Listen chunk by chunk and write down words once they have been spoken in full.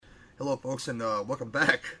Hello, folks, and welcome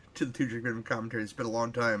back to the Two Drink Minimum Commentaries. It's been a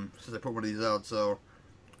long time since I put one of these out, so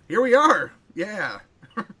here we are. Yeah.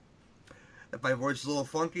 If my voice is a little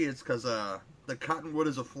funky, it's because the cottonwood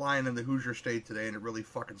is a-flying in the Hoosier State today, and it really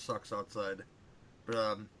fucking sucks outside.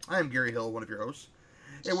 But I am Gary Hill, one of your hosts,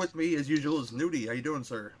 and with me, as usual, is Nudie. How you doing,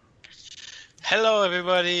 sir? Hello,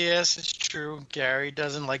 everybody. Yes, it's true. Gary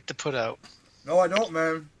doesn't like to put out. No, I don't,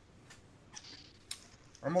 man.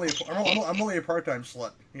 I'm only a part-time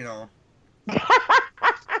slut, you know.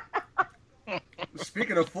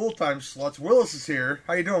 Speaking of full-time sluts, Willis is here.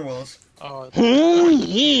 How you doing, Willis? Oh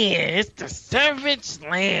yeah, it's the savage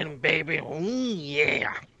land, baby. Oh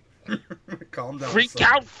yeah. Calm down. Freak son.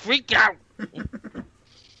 out, freak out.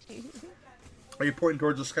 Are you pointing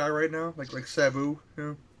towards the sky right now, like Sabu?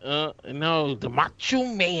 You know? No, the macho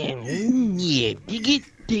man. Oh yeah,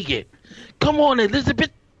 dig it. Come on,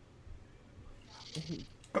 Elizabeth.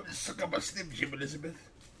 Come to suck up my Slim Jim, Elizabeth.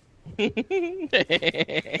 Wow.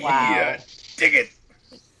 Yeah, dig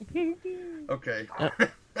it. Okay.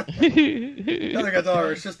 Nothing at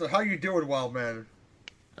all, sister. How you doing, wild man?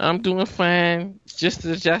 I'm doing fine. Just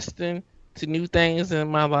adjusting to new things in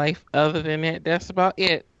my life. Other than that, that's about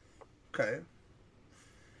it. Okay.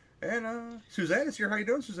 And Suzanne is here. How you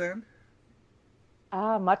doing, Suzanne?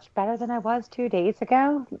 Much better than I was 2 days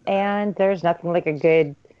ago. And there's nothing like a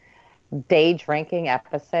good day drinking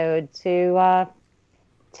episode to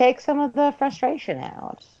take some of the frustration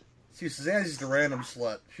out. See, Suzanne's just a random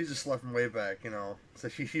slut. She's a slut from way back, you know. So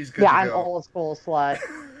she's good Yeah, to I'm go. old school slut.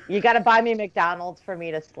 You got to buy me McDonald's for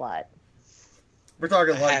me to slut. We're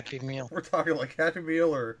talking like Happy Meal. We're talking like Happy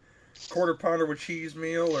Meal or quarter pounder with cheese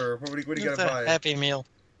meal, or what do you It's gotta a buy? Happy Meal.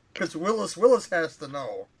 Because Willis has to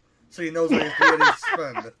know, so he knows what to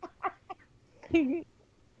spend.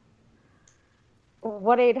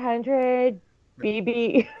 1-800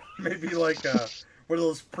 BB. Maybe like one of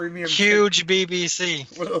those premium Huge BBC.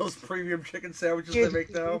 one of those premium chicken sandwiches they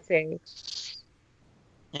make now.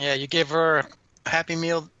 Yeah, you give her a Happy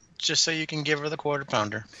Meal just so you can give her the quarter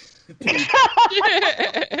pounder. Yeah,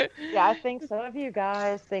 I think some of you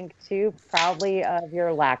guys think too proudly of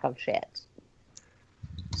your lack of shit.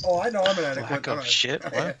 Oh, I know I'm an adequate. Lack of shit?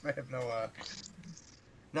 What? I have no.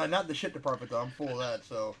 Not in the shit department though. I'm full of that.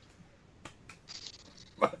 So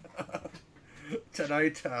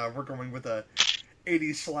tonight we're going with a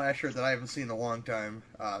 80s slasher that I haven't seen in a long time.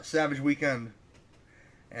 Savage Weekend,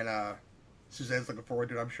 and Suzanne's looking forward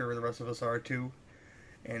to it. I'm sure the rest of us are too.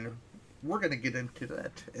 And we're gonna get into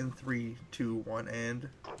that in 3, 2, 1, and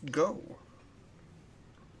go.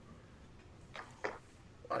 A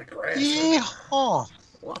lot of grass. Yeehaw.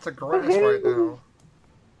 Lots of grass right now.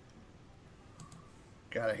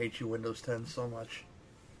 God, I hate you, Windows 10, so much.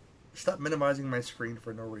 Stop minimizing my screen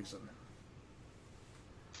for no reason.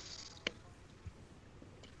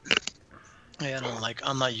 Yeah,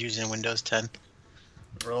 I'm not using Windows 10.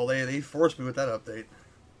 Well, they forced me with that update.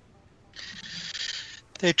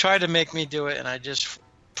 They tried to make me do it, and I just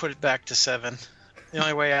put it back to 7. The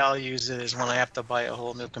only way I'll use it is when I have to buy a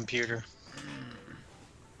whole new computer.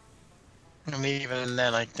 And even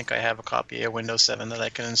then, I think I have a copy of Windows 7 that I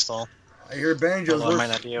can install. I hear banjos. Although I might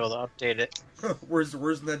not be able to update it.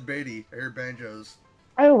 Where's Ned Beatty? I hear banjos.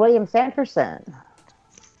 Oh, William Sanderson.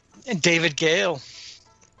 And David Gale.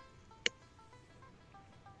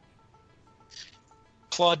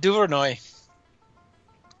 Claude Duvernay.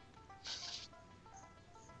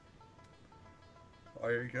 Oh,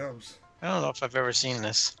 here he comes. I don't know if I've ever seen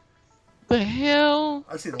this. The hell?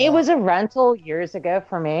 I've seen It was a rental years ago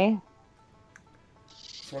for me.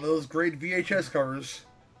 It's one of those great VHS covers.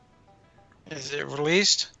 Is it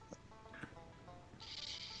released?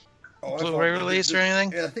 Oh, Blu-ray release or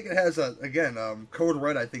anything? Yeah, I think it has Code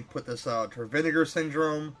Red. I think put this out, or Vinegar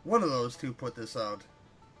Syndrome. One of those two put this out.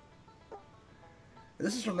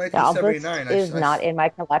 This is from Now, 1979. this is not in my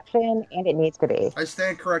collection, and it needs to be. I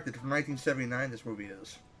stand corrected. From 1979, this movie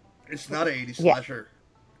is. It's not an 80s Yeah. slasher.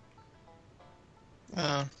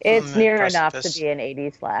 It's near enough precipice. to be an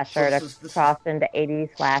 80s slasher So to this cross into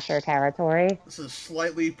 80s slasher territory. This is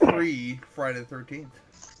slightly pre-Friday the 13th.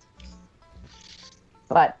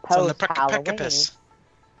 But It's on the post-Halloween. precipice.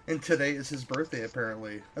 And today is his birthday,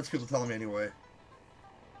 apparently. That's people telling me anyway.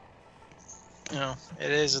 No,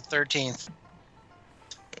 it is the 13th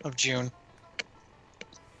of June.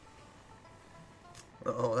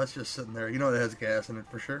 Oh, that's just sitting there. You know it has gas in it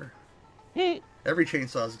for sure. Every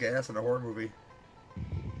chainsaw has gas in a horror movie.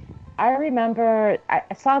 I remember I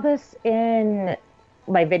saw this in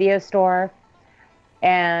my video store,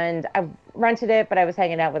 and I rented it, but I was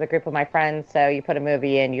hanging out with a group of my friends, so you put a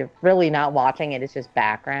movie in, you're really not watching it, it's just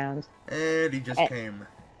background. And he just came.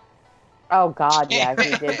 Oh God, yeah,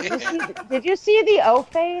 he did. Did you see the O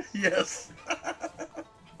face? Yes.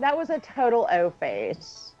 That was a total O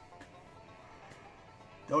face.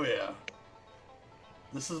 Oh yeah.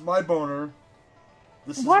 This is my boner.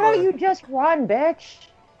 Why don't you just run, bitch?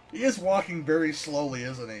 He is walking very slowly,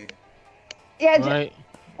 isn't he? Yeah. Right.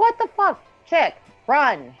 What the fuck, chick?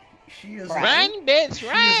 Run. She is. Run, bitch, She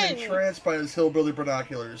run! is entranced by his hillbilly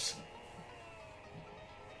binoculars.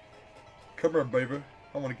 Come here, baby.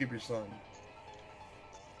 I want to give you some.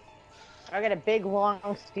 I got a big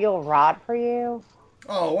long steel rod for you.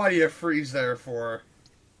 Oh, why do you freeze there for?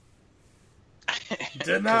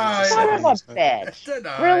 Denied. Son of a bitch.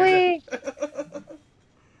 Denied. Really?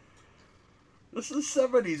 This is the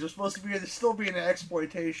 70s. There's supposed to be still be an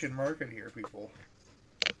exploitation market here, people.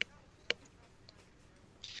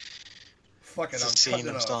 Fuck it, It's I'm a scene cutting it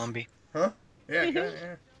of off. Zombie. Huh? Yeah,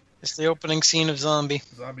 yeah. It's the opening scene of Zombie.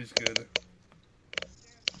 Zombie's good.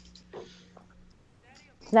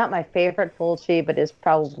 It's not my favorite Fulci, but is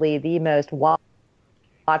probably the most watched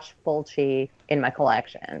Fulci in my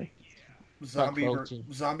collection.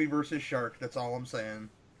 Zombie versus shark. That's all I'm saying.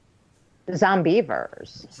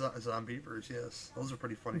 Zombievers. Zombievers, yes. Those are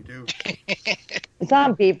pretty funny too.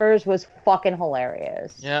 Zombievers was fucking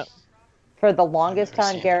hilarious. Yep. For the longest never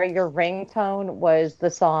time, seen Gary, your ringtone was the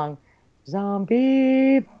song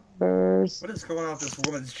Zombievers. What is going on with this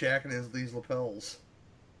woman's jacking these lapels?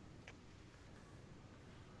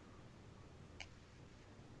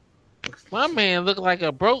 My man looked like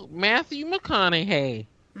a broke Matthew McConaughey.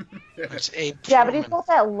 It's a Yeah, but he's got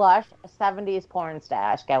that lush 70s porn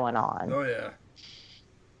stash going on. Oh yeah.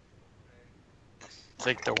 It's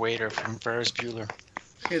like the waiter from Ferris Bueller.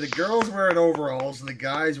 Okay, the girls wearing overalls and the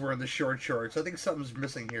guys wearing the short shorts. I think something's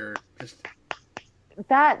missing here. Just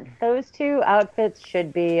Those two outfits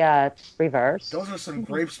should be reversed. those are some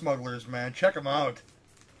grape smugglers, man. Check them out.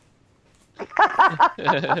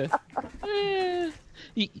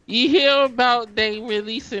 You hear about they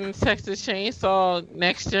releasing Texas Chainsaw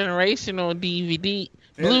Next Generation on DVD,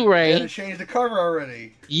 Blu-ray? They had to change the cover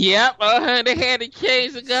already. Yep, they had to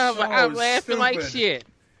change the cover. So I'm laughing like stupid. shit.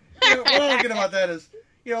 What I don't get about that is,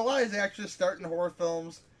 a lot of these actors start in horror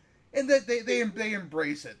films, and they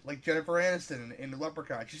embrace it. Like Jennifer Aniston in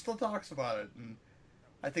Leprechaun, she still talks about it. And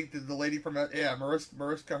I think the lady from Mariska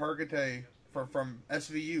Hargitay from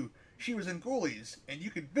SVU, she was in Ghoulies, and you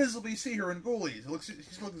could visibly see her in Ghoulies. She looks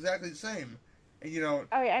exactly the same, and Oh,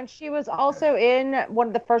 yeah, and she was also in one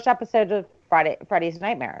of the first episodes of Freddy's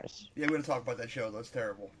Nightmares. Yeah, we're gonna talk about that show. That's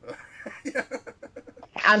terrible. Yeah.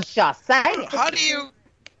 I'm just saying.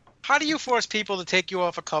 How do you force people to take you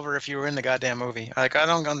off a cover if you were in the goddamn movie? Like, I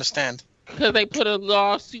don't understand. Because they put a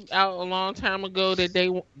lawsuit out a long time ago that they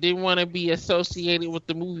didn't want to be associated with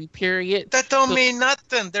the movie, period. That don't mean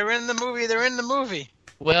nothing. They're in the movie. They're in the movie.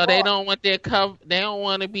 Well, they don't want their cover. They don't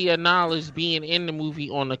want to be acknowledged being in the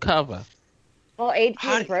movie on the cover. Well,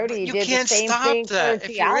 Adrian Brody did the same thing for If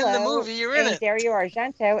you're in the Giallo movie, you're in and it. Dario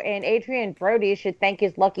Argento, and Adrian Brody should thank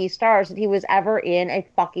his lucky stars that he was ever in a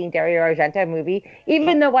fucking Dario Argento movie,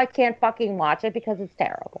 even though I can't fucking watch it because it's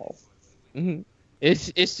terrible. Mm-hmm.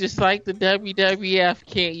 It's just like the WWE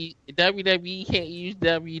can't use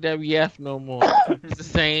WWF no more. It's the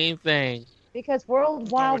same thing. Because World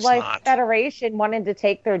it's Wildlife not. Federation wanted to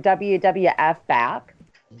take their WWF back.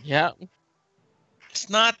 Yep. It's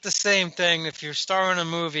not the same thing if you're starring in a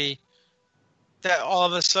movie that all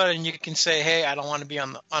of a sudden you can say, hey, I don't want to be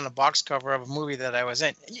on a box cover of a movie that I was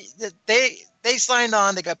in. They signed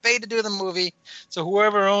on. They got paid to do the movie. So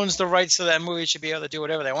whoever owns the rights to that movie should be able to do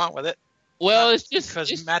whatever they want with it. Well, Not it's just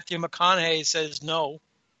because Matthew McConaughey says no.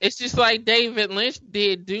 It's just like David Lynch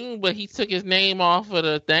did Doom, but he took his name off of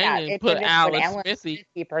the thing and put Alan Smithy.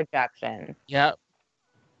 Production. Yep.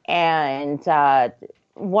 And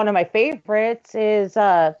one of my favorites is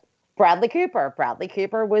Bradley Cooper. Bradley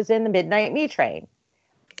Cooper was in the Midnight Meat Train.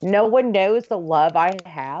 No one knows the love I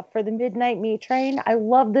have for the Midnight Meat Train. I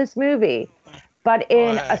love this movie. But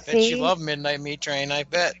in I a bet scene... you love Midnight Meat Train, I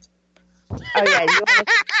bet. Oh, yeah. You want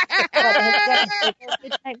to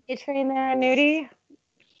Midnight Meat Train there, Nudie?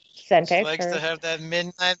 Send She likes pictures. to have that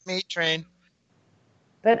Midnight Meat Train.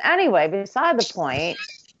 But anyway, beside the point,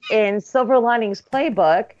 in Silver Linings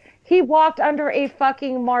Playbook, he walked under a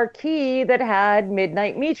fucking marquee that had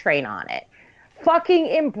Midnight Meat Train on it. Fucking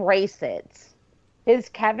embrace it. Has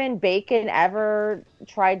Kevin Bacon ever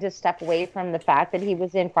tried to step away from the fact that he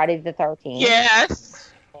was in Friday the 13th?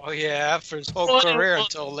 Yes. Oh, yeah, for his whole career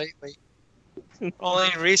until lately. Only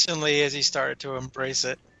recently has he started to embrace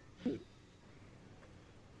it.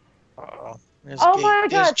 Oh my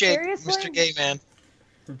God, Jake, seriously? Mr. Gay Man.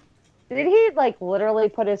 Did he like literally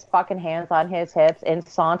put his fucking hands on his hips and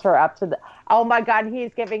saunter up to the? Oh my god,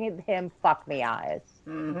 he's giving him fuck me eyes.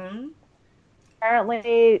 Mm-hmm.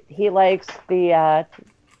 Apparently, he likes the.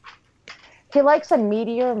 He likes a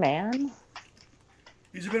meteor man.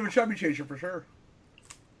 He's a bit of a chubby chaser for sure.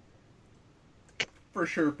 For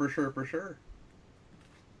sure.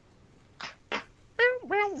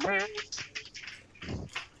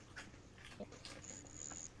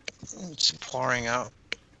 It's pouring out.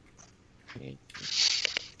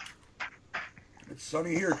 It's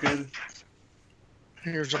sunny here, kid.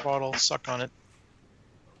 Here's a bottle. Suck on it.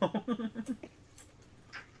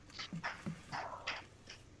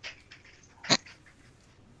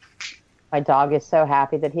 My dog is so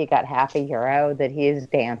happy that he got half a euro that he is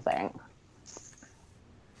dancing.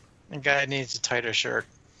 The guy needs a tighter shirt.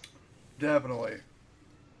 Definitely.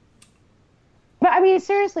 But I mean,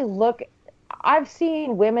 seriously, look. I've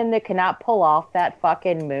seen women that cannot pull off that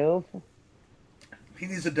fucking move. He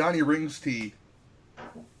needs a Donnie Rings tee.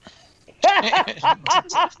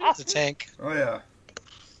 It's a tank. Oh yeah.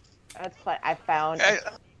 That's what I found.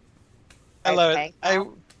 I love it. I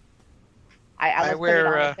almost wear,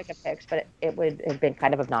 put it on and took a picture, but it would have been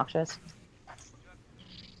kind of obnoxious.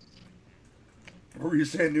 What were you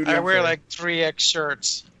saying, Nudie? I wear like 3X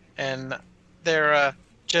shirts, and they're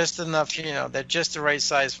just enough, they're just the right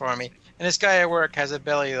size for me. And this guy at work has a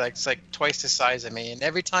belly it's like twice the size of me, and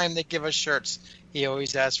every time they give us shirts, he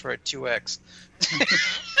always asks for a 2X.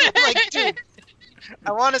 I'm like, dude,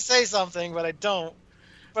 I want to say something, but I don't.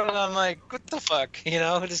 But I'm like, what the fuck?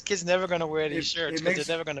 This kid's never going to wear these shirts because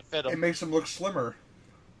they're never going to fit him. It makes him look slimmer.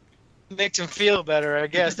 It makes him feel better, I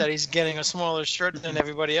guess, that he's getting a smaller shirt than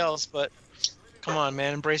everybody else. But come on,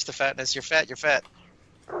 man, embrace the fatness. You're fat, you're fat.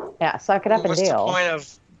 Yeah, suck it up and deal.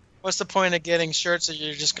 What's the point of getting shirts that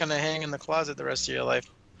you're just going to hang in the closet the rest of your life?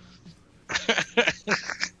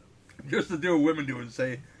 Just to do what women do and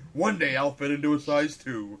say, one day I'll fit into a size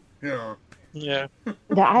 2. Yeah. Yeah.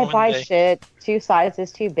 I buy shit 2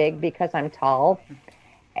 sizes too big because I'm tall.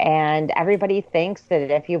 And everybody thinks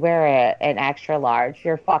that if you wear an extra large,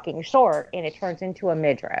 you're fucking short and it turns into a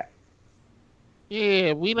midriff.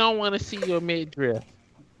 Yeah, we don't want to see your midriff.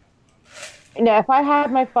 If I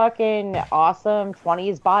had my fucking awesome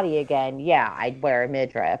 20s body again, yeah, I'd wear a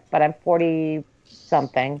midriff. But I'm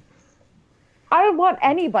 40-something. I don't want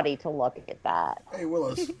anybody to look at that. Hey,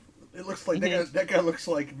 Willis. It looks like that guy looks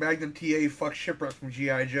like Magnum TA fuck shipwreck from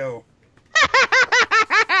G.I. Joe.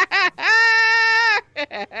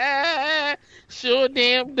 Sure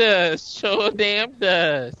damn does. Sure damn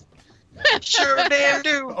does. Sure damn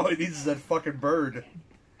do. All he needs is that fucking bird.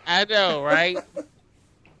 I know, right?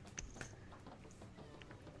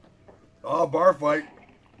 Oh, bar fight.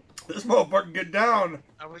 This motherfucker get down.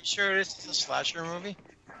 Are we sure this is a slasher movie?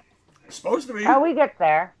 It's supposed to be. Oh, we get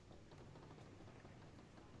there.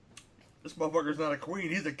 This motherfucker's not a queen.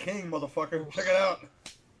 He's a king, motherfucker. Check it out.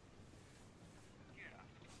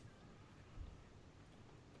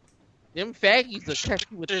 Them faggies will catch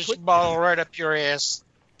you with This quick. bottle right up your ass.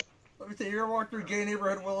 Let me tell you, you ever walk through a gay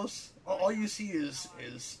neighborhood, Willis? All you see is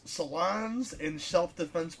salons and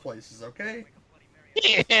self-defense places, okay?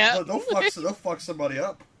 Yeah, They'll fuck somebody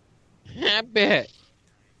up. I bet.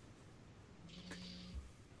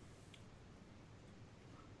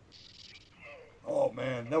 Oh,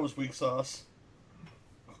 man. That was weak sauce.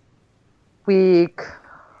 Weak.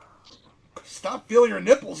 Stop feeling your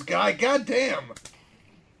nipples, guy. Goddamn.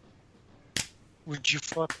 Would you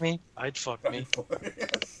fuck me? I'd fuck me.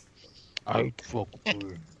 Yes. I'd fuck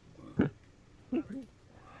her.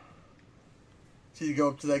 So you go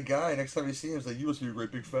up to that guy, next time you see him, it's like, you must be a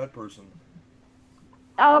great big fat person.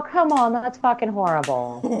 Oh, come on. That's fucking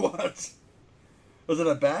horrible. What? Was it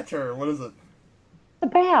a bat or what is it? The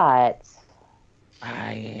bat.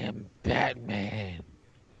 I am Batman.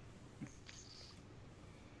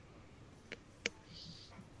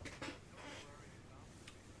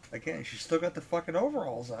 Again, she's still got the fucking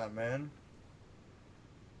overalls on, man.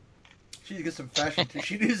 She needs to get some fashion.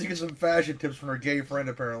 She needs to get some fashion tips from her gay friend,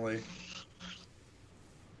 apparently.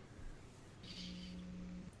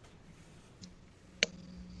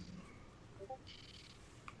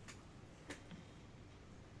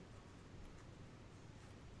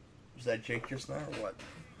 Was that Jake just now, or what?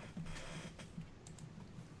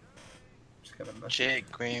 Just got a message. Jake,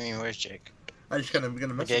 what do you mean, where's Jake? I just got a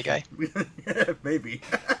message. gay guy? Yeah, maybe.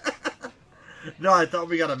 No, I thought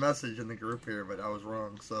we got a message in the group here, but I was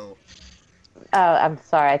wrong, so... Oh, I'm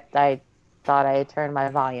sorry. I thought I turned my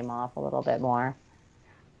volume off a little bit more.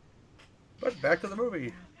 But back to the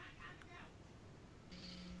movie.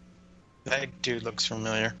 That dude looks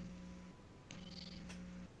familiar.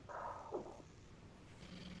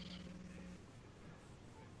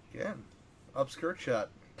 Upskirt shot.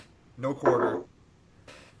 No quarter.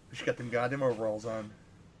 She got them goddamn overalls on.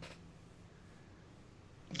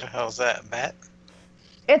 The hell's that, Matt?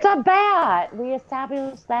 It's a bat. We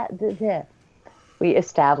established that. We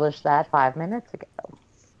established that 5 minutes ago.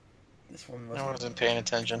 This one I must. wasn't paying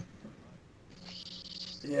attention.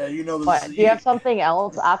 Yeah, you know this. What? Do you have something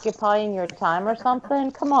else occupying your time or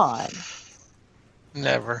something? Come on.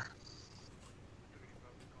 Never.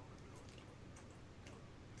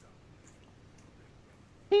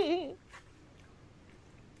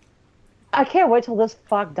 I can't wait till this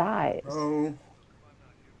fuck dies. Oh.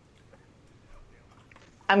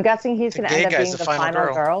 I'm guessing he's The going to gay end up guy's being the the final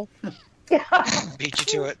final girl. Yeah. Beat you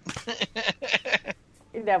to it.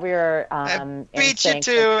 That we were Beat you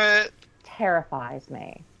to it. terrifies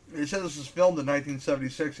me. They said this was filmed in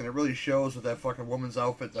 1976, and it really shows with that fucking woman's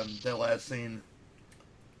outfit on that last scene.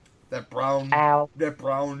 That brown, Ow. that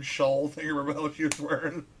brown shawl thing. Remember how she was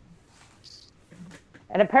wearing?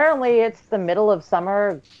 And apparently it's the middle of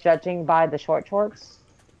summer, judging by the short shorts.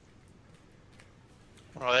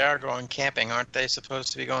 Well, they are going camping, aren't they?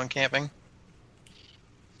 Supposed to be going camping,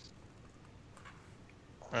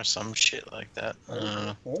 or some shit like that.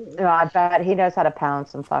 Oh. I bet he knows how to pound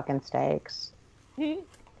some fucking steaks.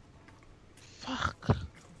 Fuck.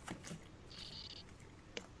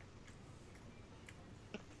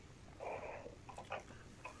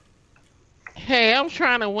 Hey, I'm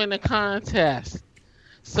trying to win a contest.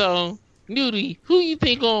 So, Nudie, who you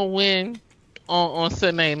think gonna win on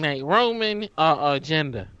Sunday night? Roman or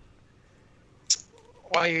Gender?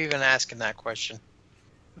 Why are you even asking that question?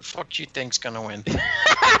 The fuck you think's gonna win?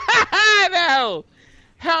 I know.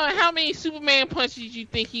 How many Superman punches you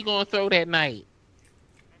think he gonna throw that night?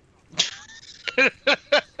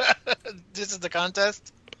 This is the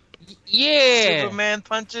contest? Yeah. Superman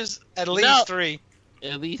punches? At least 3.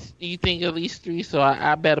 At least you think at least 3, so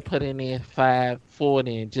I better put in there 5, 4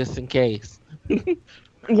 then, just in case.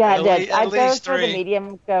 Yeah, At I'd go least for the 3.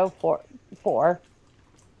 medium, go for 4.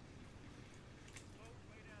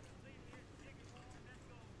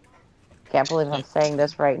 Can't believe I'm saying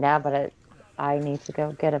this right now, but I need to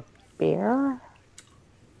go get a beer,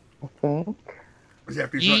 I think. Was it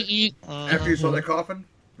after after you saw that coffin?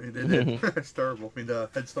 They did. It's terrible. I mean, the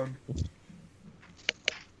headstone.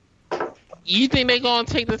 You think they gonna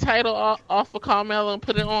take the title off of Carmella and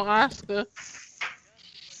put it on Oscar?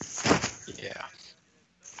 Yeah.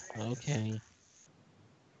 Okay.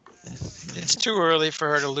 It's too early for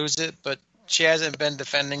her to lose it, but she hasn't been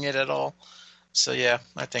defending it at all. So yeah,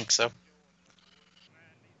 I think so.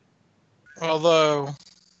 Although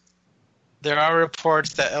there are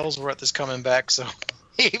reports that Ellsworth is coming back, so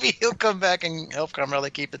maybe he'll come back and help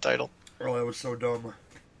Carmella keep the title. Oh, that was so dumb.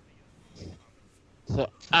 So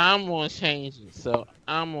I'm gonna change it. So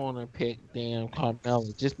I'm gonna pick damn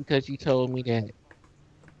Carmella just because you told me that.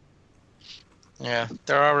 Yeah,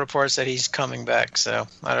 there are reports that he's coming back, so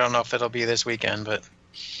I don't know if it'll be this weekend, but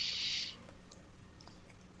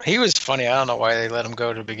he was funny. I don't know why they let him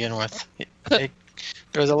go to begin with.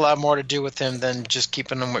 There was a lot more to do with him than just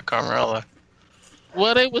keeping him with Carmella.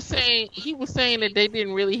 Well, he was saying that they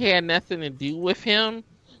didn't really have nothing to do with him,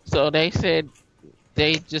 so they said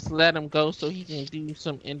they just let him go so he can do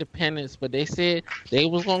some independence. But they said they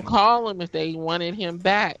was gonna call him if they wanted him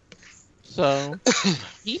back. So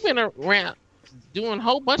he been around doing a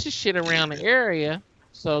whole bunch of shit around the area.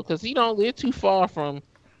 So because he don't live too far from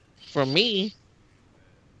me.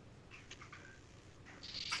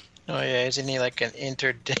 Oh yeah, isn't he like an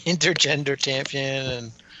intergender champion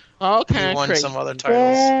and All he kind of won crazy. some other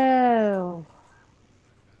titles? No.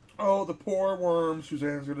 Oh, the poor worm.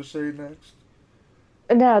 Suzanne's gonna say next.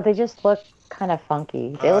 No, they just look kind of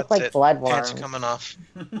funky. They look That's like it. bloodworms. Pants coming off.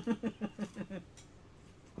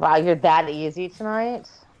 Wow, you're that easy tonight?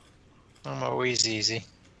 I'm always easy.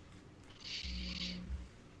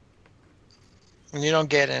 When you don't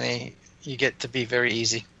get any, you get to be very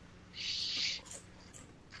easy.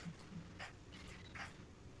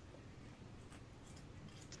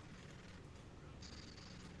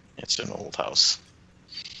 It's an old house.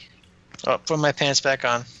 Oh, put my pants back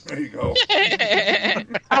on. There you go.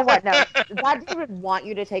 Oh, what? No. That dude would want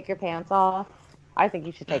you to take your pants off. I think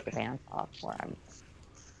you should take your pants off for him.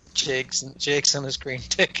 Jake's on the screen.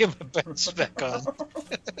 Taking my pants back on.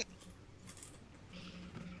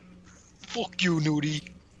 Fuck you, Nudie.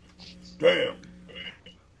 Damn.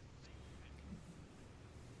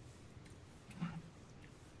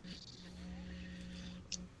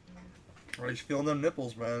 Oh, he's feeling them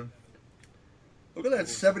nipples, man. Look at that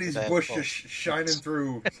 '70s that bush bulge. just shining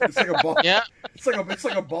through. It's like a bulge. Yeah. It's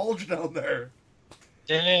like a bulge down there.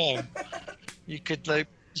 Damn. You could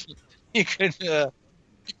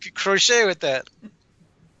You could crochet with that.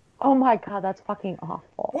 Oh my god, that's fucking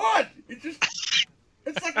awful. What?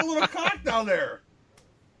 It's like a little cock down there.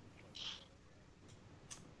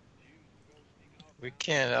 We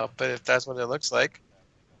can't help it if that's what it looks like.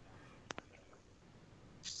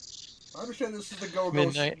 I understand this is the go-go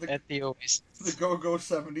Midnight at the Oasis. the go-go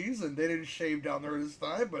 70s, and they didn't shave down there this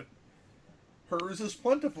time, but hers is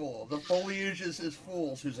plentiful. The foliage is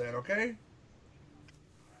full, Suzanne, okay?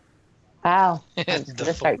 Wow. I'm just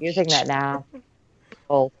gonna start using that now.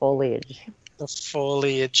 Full foliage. The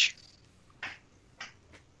foliage.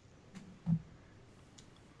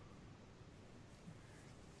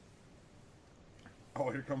 Oh,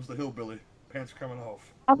 here comes the hillbilly. Pants are coming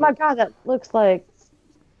off. Oh my god, that looks like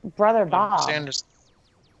Brother Bob. Sanders.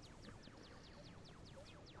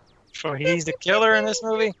 So he's the killer in this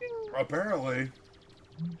movie? Apparently.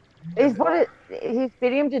 He's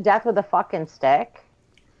beating him to death with a fucking stick.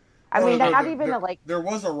 I mean, not even like. There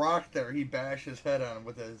was a rock there. He bashed his head on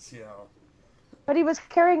with his, But he was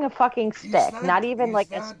carrying a fucking stick. Not even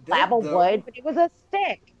like a slab of wood, but it was a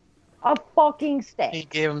stick. A fucking stick. He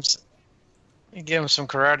gave him some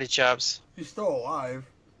karate chops. He's still alive.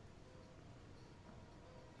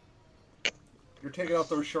 You're taking off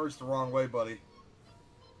those shorts the wrong way, buddy.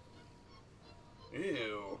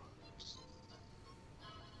 Ew.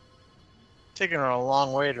 Taking her a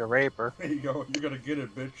long way to rape her. There you go. You're gonna get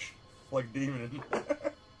it, bitch. Like Demon.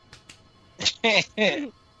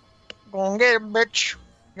 Gonna get it, bitch.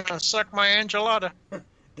 You're gonna suck my enchilada.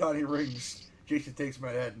 Donnie rings. Jason takes my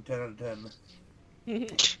head in 10 out of 10.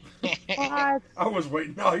 What? I was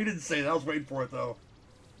waiting. No, he didn't say that. I was waiting for it, though.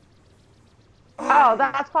 Oh,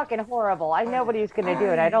 that's fucking horrible. I know what he's gonna do,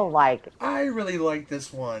 and I don't like it. I really like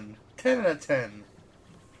this one. 10 out of 10.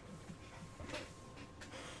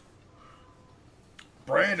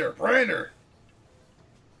 Brander.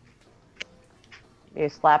 You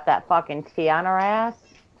slap that fucking T on her ass.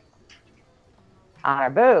 On her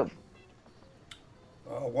boob.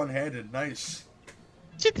 Oh, one-handed. Nice.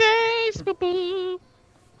 Today's boo.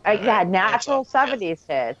 Yeah, natural 70s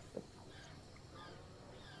hits.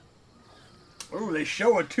 Ooh, they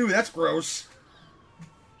show it, too. That's gross.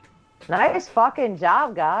 Nice fucking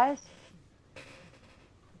job, guys.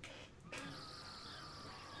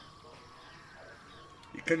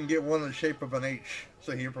 You couldn't get one in the shape of an H,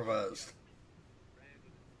 so he improvised.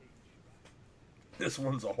 This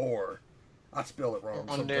one's a whore. I spell it wrong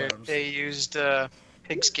I wonder sometimes. if they used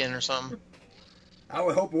pig skin or something. I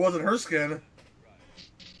would hope it wasn't her skin.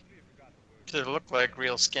 It looked like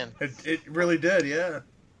real skin. It really did, yeah.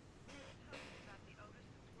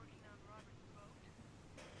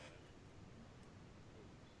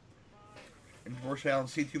 Unfortunately, I don't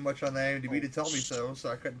see too much on the IMDb to tell me so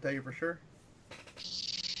I couldn't tell you for sure.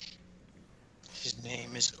 His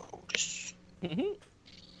name is Otis.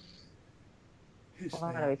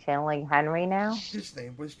 What are we channeling Henry now? His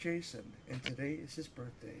name was Jason, and today is his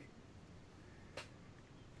birthday.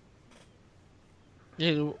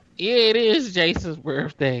 Yeah, it is Jason's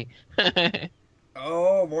birthday.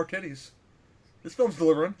 Oh, more titties. This film's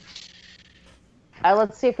delivering.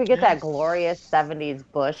 Let's see if we get that glorious 70s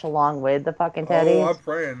bush along with the fucking teddies. Oh, I'm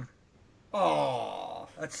praying. Oh,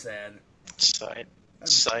 that's sad. Side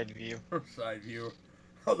view. Side view.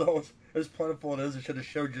 Although, as plentiful it is, it should have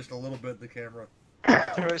showed just a little bit in the camera.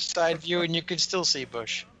 Throw a side view and you could still see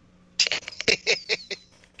Bush.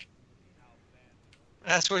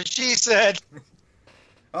 That's what she said.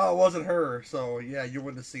 Oh, it wasn't her, so yeah, you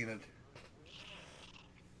wouldn't have seen it.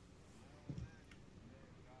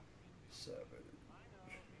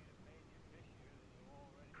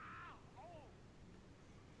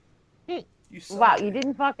 Wow, you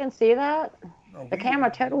didn't fucking see that? No, the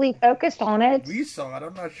camera totally focused on it. We saw it.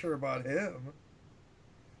 I'm not sure about him.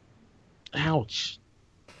 Ouch.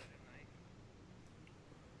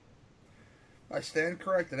 I stand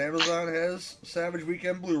corrected. Amazon has Savage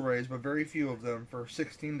Weekend Blu-rays, but very few of them for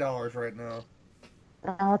 $16 right now.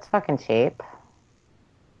 Oh, it's fucking cheap.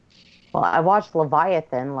 Well, I watched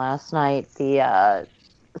Leviathan last night, the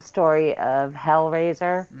story of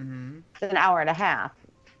Hellraiser. Mm-hmm. It's an hour and a half.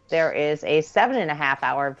 There is a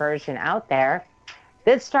 7.5-hour version out there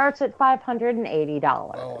that starts at $580.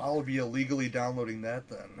 Oh, I'll be illegally downloading that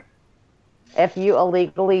then. If you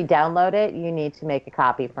illegally download it, you need to make a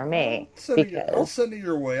copy for me. I'll send it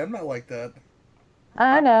your way. I'm not like that.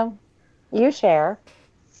 I know. You share.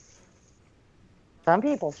 Some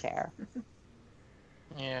people share.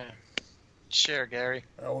 Yeah. Share, Gary.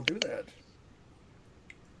 I will do that.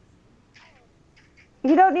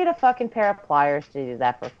 You don't need a fucking pair of pliers to do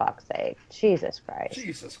that, for fuck's sake. Jesus Christ.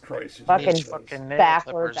 Jesus Christ. Fucking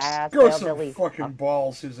backwards ass. Grow some fucking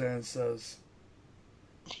balls, Suzanne says.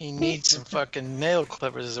 He needs some fucking nail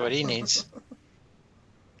clippers is what he needs.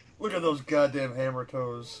 Look at those goddamn hammer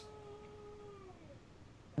toes.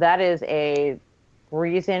 That is a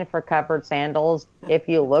reason for covered sandals. If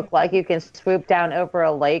you look like you can swoop down over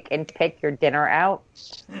a lake and pick your dinner out,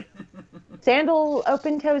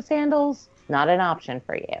 open-toed sandals, not an option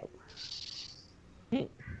for you.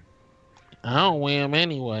 I don't wear them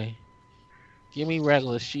anyway. Give me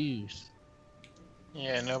regular shoes.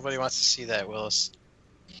 Yeah, nobody wants to see that, Willis.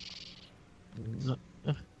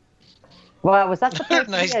 Well, was that supposed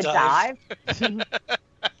Nice to be a dive. dive?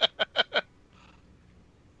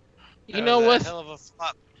 You know That was a what's hell of a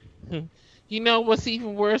flop. you know what's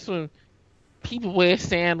even worse when people wear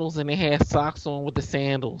sandals and they have socks on with the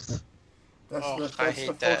sandals. That's Oh, the I hate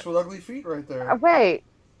folks that. with ugly feet right there. Wait,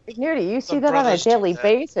 Nudie, you see that on a brothers do daily that.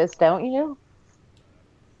 basis, don't you?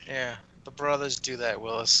 Yeah, the brothers do that,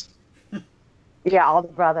 Willis. Yeah, all the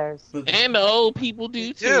brothers. And the old people do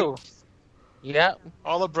They too. do. Yep.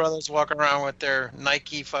 All the brothers walk around with their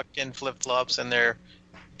Nike fucking flip-flops and their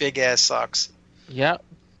big-ass socks. Yep.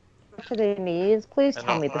 To their knees. Please I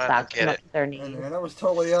tell don't- me the I don't socks get come up it. to their And, knees. man, that was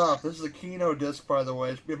totally off. This is a Kino disc, by the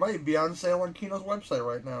way. It might be on sale on Kino's website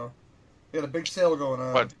right now. They got a big sale going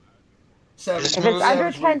on. What? Savage, This If movie? it's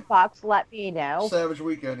under Savage Week- $10, let me know. Savage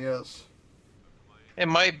Weekend, yes. It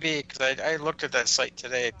might be, because I looked at that site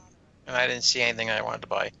today, and I didn't see anything I wanted to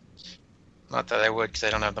buy. Not that I would, because I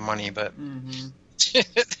don't have the money, but Mm-hmm.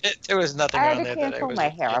 there was nothing I had on to there that I cancel was my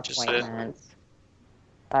hair interested in. appointments.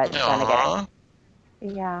 But then Aw.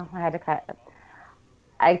 again, yeah, I had to cut.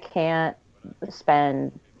 I can't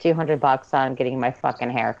spend $200 on getting my fucking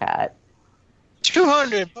hair cut.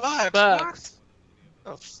 $200 Bucks.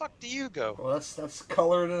 Where the fuck do you go? Well, that's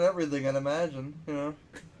colored and everything, I'd imagine. You know.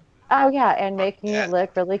 Oh yeah, and making Yeah. it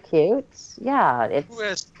look really cute. Yeah, it's. Who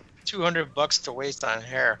has $200 to waste on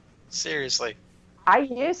hair? Seriously, I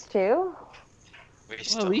used to.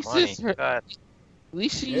 waste Well, at of least money. it's her- God. At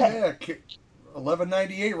least she. Yeah,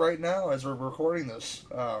 $11.98 right now as we're recording this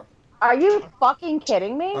Are you fucking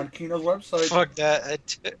kidding me? on Kino's website. Fuck that.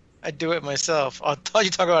 I do it myself. I thought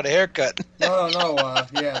you talk about a haircut. No.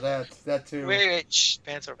 Yeah, that too. Wait. Shh,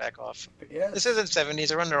 pants are back off. Yes. This isn't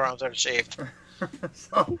 70s. Her underarms are shaved.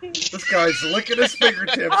 So, this guy's licking his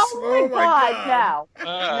fingertips. Oh my god, no.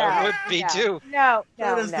 I would be no, too. No,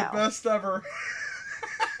 That no, is no. the best ever.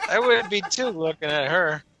 I would be too looking at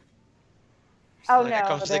her. Oh Like, here no.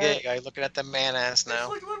 comes the there- gay guy looking at the man ass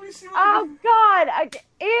now. It's like, let me see what Oh god,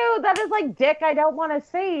 ew, that is like dick I don't want to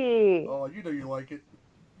see. Oh, you know you like it.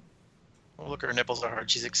 Oh, look, her nipples are hard.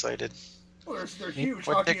 She's excited. Well, they're huge.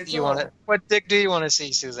 What How can dick do you you tell? want to? What dick do you want to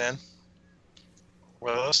see, Suzanne?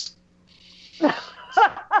 Willis?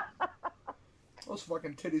 Those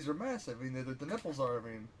fucking titties are massive. I mean, the nipples are. I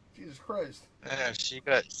mean, Jesus Christ. Yeah, she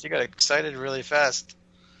got excited really fast.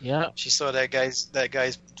 Yep. She saw that guy's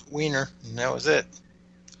wiener, and that was it.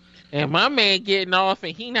 And my man getting off,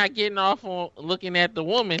 and he not getting off on looking at the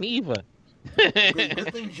woman either.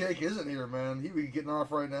 Good thing Jake isn't here, man. He'd be getting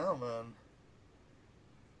off right now, man.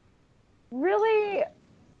 Really?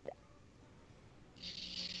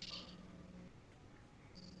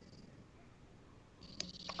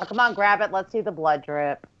 Oh, come on, grab it. Let's see the blood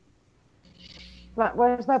drip.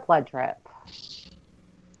 Where's my blood drip?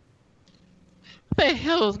 What the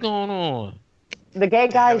hell is going on? The gay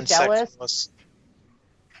Having guy's sex jealous. with us.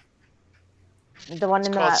 The one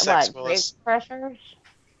in the called sex, what? Willis. Grave pressures?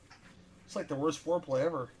 It's like the worst foreplay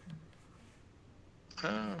ever.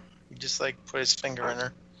 Oh, he just like put his finger in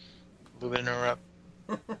her, lubing her up.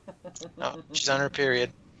 No, she's on her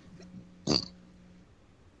period.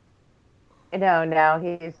 No,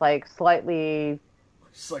 he's like slightly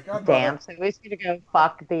It's like I'm damp, so he's gonna go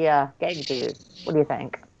fuck the gay dude. What do you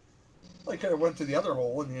think? I could have went to the other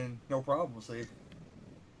hole and then no problem. See,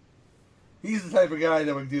 he's the type of guy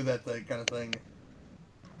that would do that kind of thing.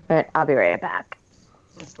 But I'll be right back.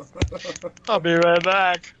 I'll be right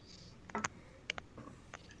back.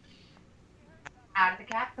 Out of the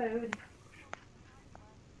cat food.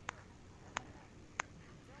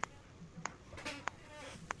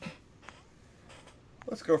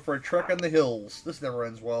 Let's go for a trek on the hills. This never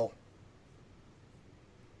ends well.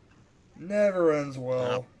 Never ends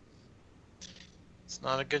well. It's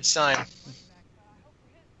not a good sign.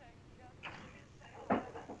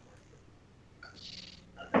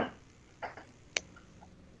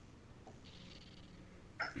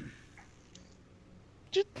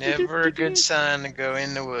 Never a good sign to go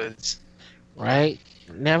in the woods. Right?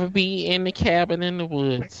 Never be in the cabin in the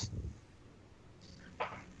woods.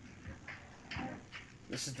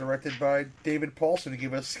 This is directed by David Paulson, who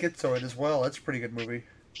gave us Schizoid as well. That's a pretty good movie.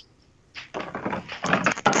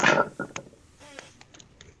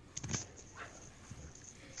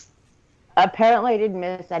 Apparently, I didn't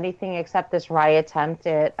miss anything except this riot attempt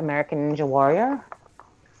at American Ninja Warrior.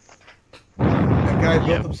 That guy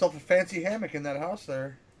built himself a fancy hammock in that house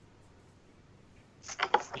there.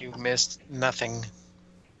 You missed nothing.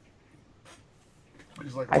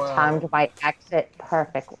 He's like, I wow. timed my exit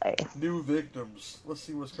perfectly. New victims. Let's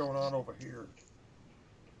see what's going on over here.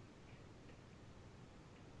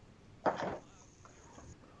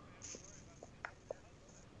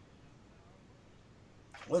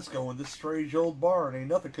 Let's go in this strange old barn. Ain't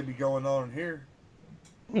nothing could be going on in here.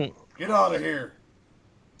 Get out of here.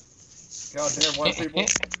 Goddamn white people.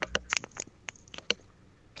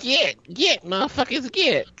 Get, motherfuckers,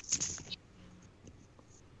 get.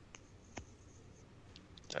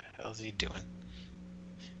 What the hell's he doing?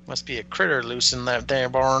 Must be a critter loose in that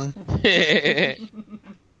damn barn.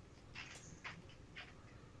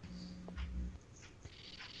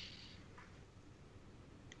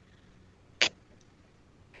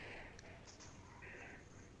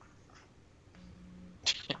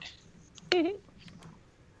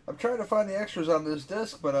 I'm trying to find the extras on this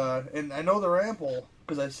disc, but and I know they're ample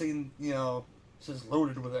because I've seen, it says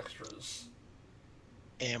loaded with extras.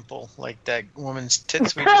 Ample, like that woman's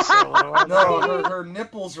tits we just saw a little while ago. No, her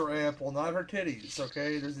nipples are ample, not her titties.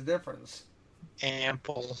 Okay, there's a difference.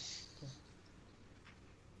 Ample.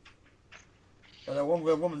 And that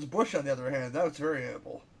woman's bush, on the other hand, that was very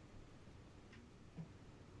ample.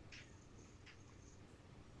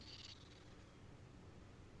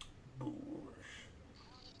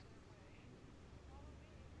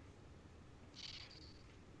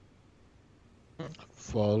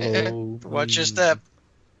 Follow. Watch your step.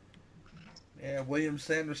 Yeah, William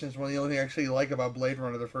Sanderson's one of the only things I actually like about Blade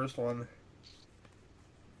Runner, the first one.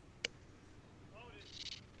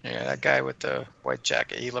 Yeah, that guy with the white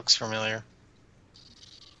jacket, he looks familiar.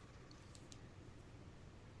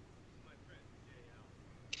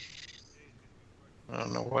 I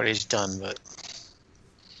don't know what he's done, but...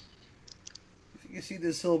 If you see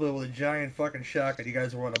this hillbilly with a giant fucking shotgun, you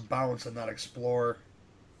guys want to bounce and not explore.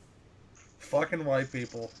 Fucking white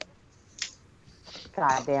people.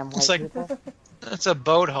 Goddamn white It's like, people. that's a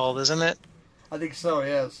boat hull, isn't it? I think so,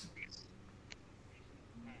 yes.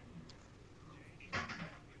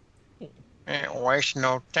 Ain't waste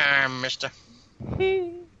no time, mister.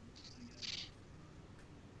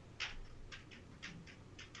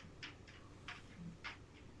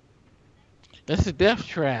 That's a death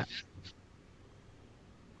trap.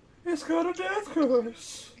 It's got a death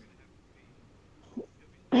curse.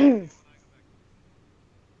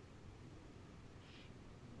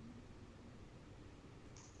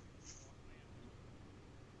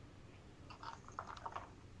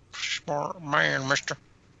 Smart man, mister.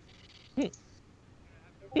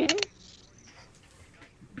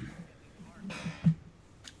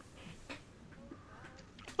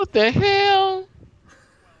 What the hell?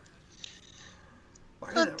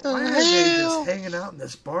 Why are they just hanging out in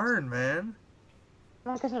this barn, man?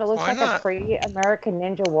 Like I said, it looks Why like not? a pre-American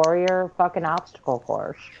Ninja Warrior fucking obstacle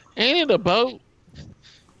course. Ain't it a boat?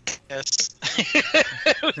 Yes.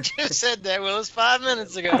 We just said that, Willis, 5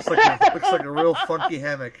 minutes ago. Looks like a real funky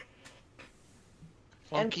hammock.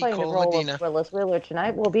 And Funky playing the Cole role Medina. of Willis Wheeler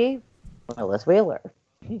tonight will be Willis Wheeler.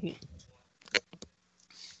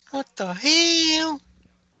 What the hell?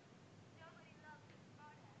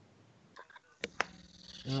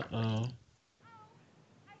 Uh-oh.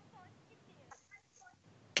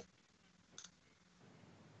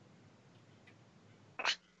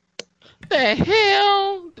 The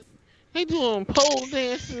hell? They doing pole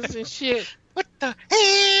dances and shit. What the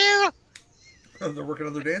hell? They're working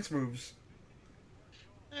on their dance moves.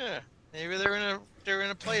 Yeah, maybe they're in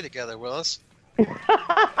a play together, Willis. Maybe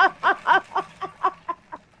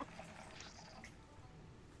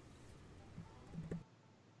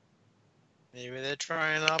they're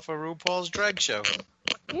trying off a RuPaul's drag show.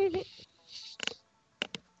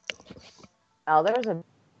 Oh, there's a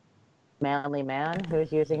manly man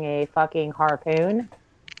who's using a fucking harpoon.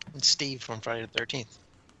 And Steve from Friday the 13th.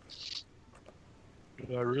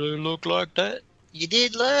 Did I really look like that? You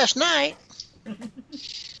did last night.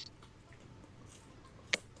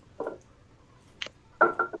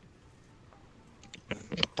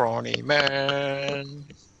 Brawny man.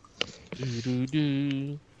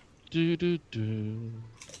 Do-do-do. Do-do-do.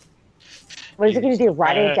 What is he going to do?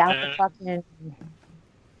 Ride it down the fucking...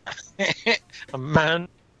 A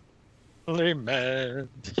manly man.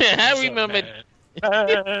 I remember.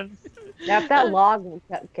 Man. Now, if that log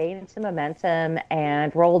gained some momentum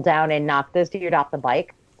and rolled down and knocked this dude off the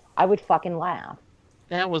bike, I would fucking laugh.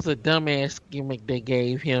 That was a dumbass gimmick they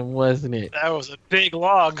gave him, wasn't it? That was a big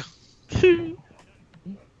log.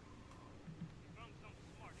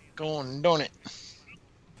 going, don't it?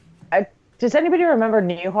 Does anybody remember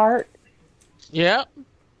Newhart? Yep.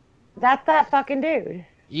 That's that fucking dude.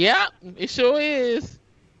 Yep. It sure is.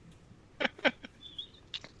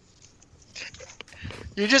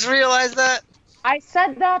 You just realized that? I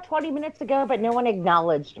said that 20 minutes ago, but no one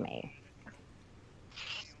acknowledged me.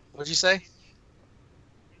 What'd you say?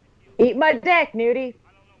 Eat my dick, Nudie.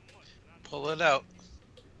 Pull it out.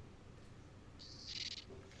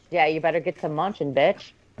 Yeah, you better get to munching,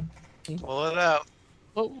 bitch. Pull it out.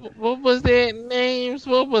 What was their names?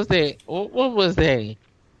 What was they?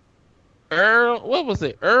 Earl? What was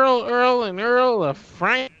it? Earl, and Earl, or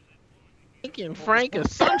Frank and Frank, or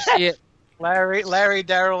some shit. Larry,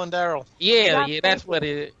 Daryl, and Daryl. Yeah, that's what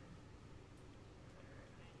it is.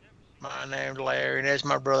 My name's Larry, and there's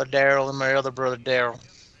my brother Daryl, and my other brother Daryl.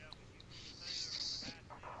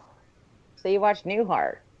 So you watched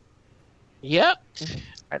Newhart. Yep.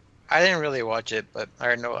 I didn't really watch it, but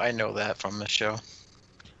I know that from the show.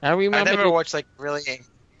 I I never watched like really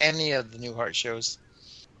any of the Newhart shows.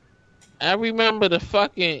 I remember the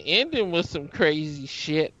fucking ending was some crazy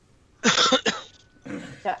shit.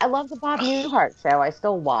 I love the Bob Newhart show. I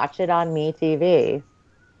still watch it on MeTV.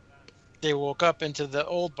 They woke up into the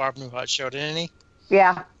old Bob Newhart show, didn't he?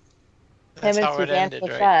 Yeah. That's Him and how it Suzanne ended,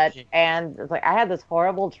 Plachette, right? and it's like I had this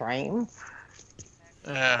horrible dream.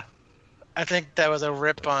 Yeah. I think that was a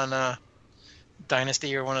rip on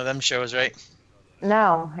Dynasty or one of them shows, right?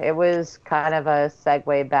 No, it was kind of a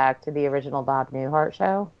segue back to the original Bob Newhart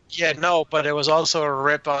show. Yeah, no, but it was also a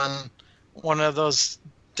rip on one of those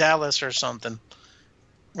Dallas or something.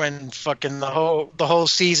 When fucking the whole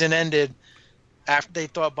season ended after they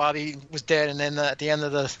thought Bobby was dead, and then at the end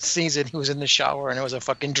of the season he was in the shower and it was a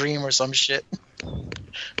fucking dream or some shit.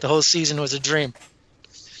 The whole season was a dream.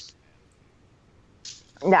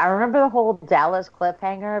 Yeah, I remember the whole Dallas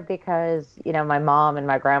cliffhanger because, you know, my mom and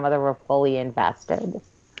my grandmother were fully invested.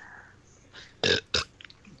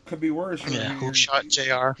 Could be worse. Yeah, who shot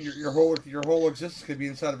JR? Your whole existence could be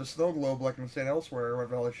inside of a snow globe like in St. Elsewhere or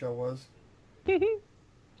whatever the hell the show was.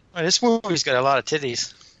 Well, this movie's got a lot of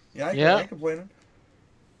titties. Yeah, I ain't complaining.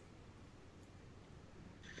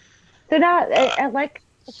 So now, I like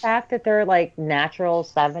the fact that they're like natural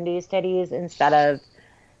 70s titties instead of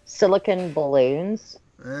silicone balloons.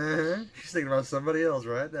 She's thinking about somebody else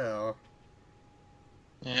right now.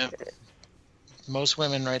 Yeah. Most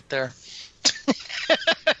women right there.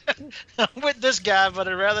 I'm with this guy, but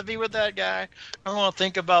I'd rather be with that guy. I want to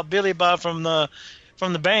think about Billy Bob from the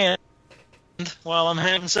band while I'm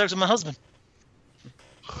having sex with my husband.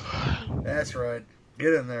 That's right.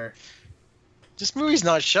 Get in there. This movie's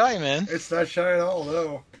not shy, man. It's not shy at all,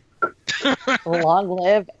 no. Long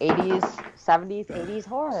live 80s, 70s, 80s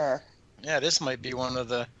horror. Yeah, this might be one of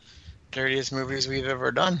the dirtiest movies we've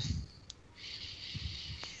ever done.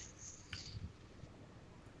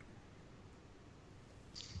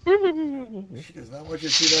 She does not want you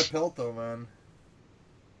to see that pelt, though, man.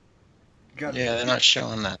 Yeah, they're not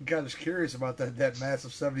showing that. God is curious about that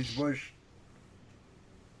massive 70s bush.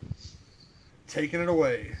 Taking it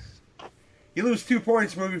away. You lose 2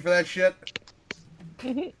 points, movie, for that shit.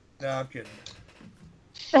 No, I'm kidding.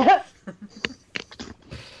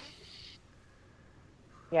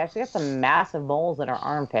 Yeah, she got some massive moles in her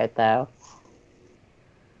armpit, though.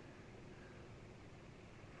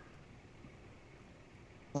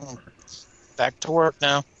 Back to work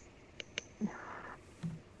now.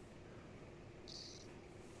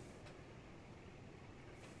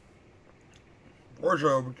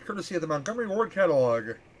 Wardrobe, courtesy of the Montgomery Ward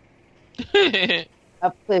catalog.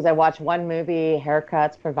 Oh, please, I watched one movie,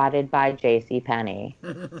 haircuts provided by JCPenney.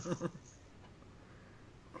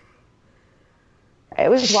 I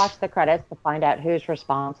always watch the credits to find out who's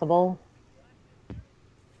responsible.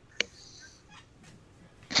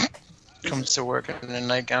 Comes to work in a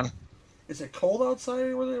nightgown. Is it cold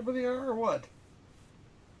outside where they are, or what?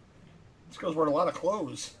 This girl's wearing a lot of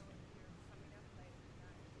clothes.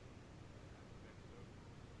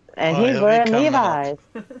 And he's wearing Levi's.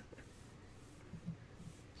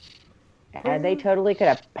 And they totally could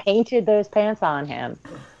have painted those pants on him.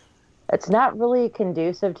 It's not really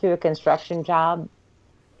conducive to a construction job.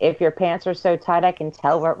 If your pants are so tight, I can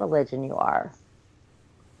tell what religion you are.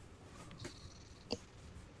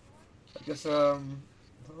 I guess, oh,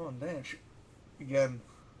 man. Again,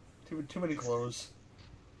 too many clothes.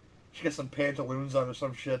 She got some pantaloons on or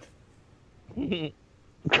some shit. She's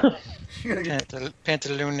gonna get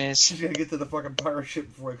Pantalones. She's gonna get to the fucking pirate ship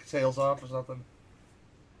before it sails off or something.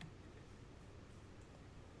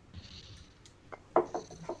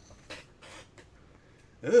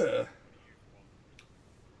 Ugh.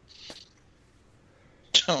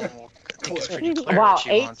 Oh, I it's pretty clear Wow, what she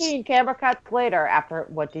 18 wants. camera cuts later after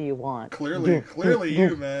what do you want? Clearly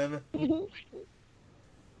you, man.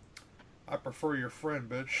 I prefer your friend,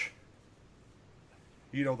 bitch.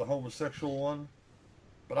 You know, the homosexual one.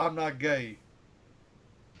 But I'm not gay.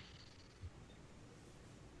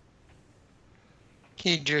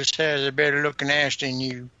 He just has a better looking ass than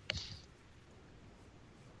you.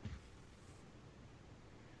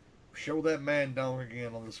 Show that man down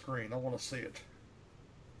again on the screen. I want to see it.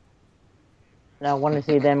 I want to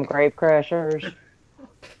see them grape crushers.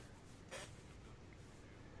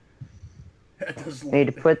 That does Need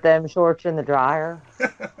to put them shorts in the dryer.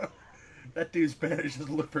 That dude's bandage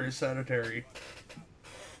doesn't look very sanitary.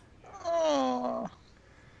 Oh.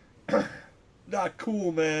 Not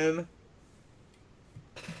cool, man.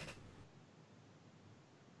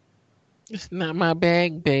 It's not my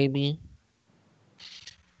bag, baby.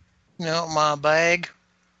 No, my bag.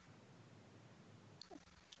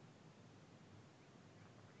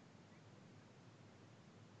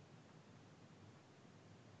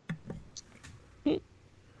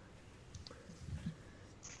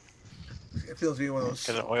 It feels to be one of those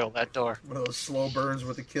Gotta oil that door. one of those slow burns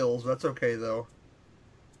with the kills. That's okay though.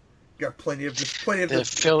 Got plenty of plenty of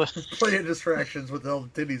distractions with all the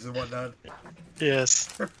titties and whatnot. Yes.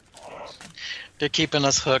 They're keeping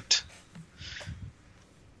us hooked.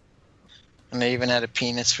 And they even had a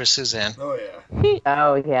penis for Suzanne. Oh yeah.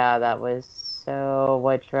 Oh, yeah, that was so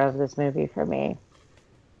what drove this movie for me.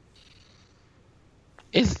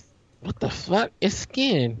 It's what the fuck? It's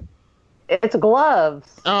skin. It's gloves.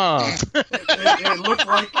 Oh, It looked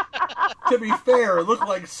like, to be fair, it looked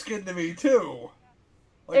like skin to me too.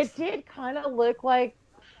 Like, It did kind of look like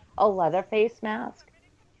a leather face mask.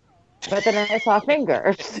 But then I saw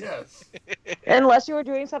fingers. yes. Unless you were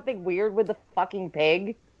doing something weird with the fucking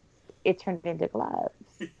pig, it turned into gloves.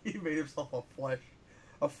 He made himself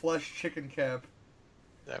a flesh chicken cap.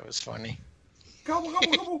 That was funny. Gobble,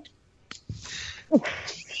 gobble, gobble.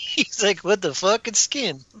 He's like, what the fuck? It's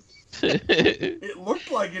skin. It looked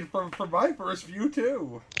like it from my first view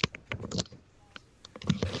too.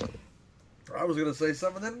 I was gonna say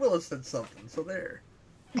something, then Willis said something. So there.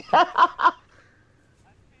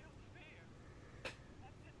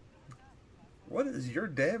 What is your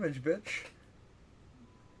damage, bitch?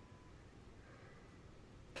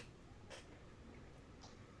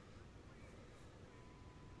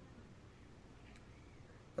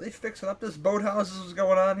 Are they fixing up this boathouse? Is what's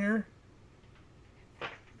going on here?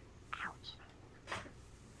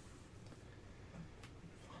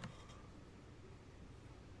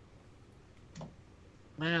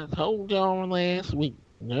 man, I told y'all last week.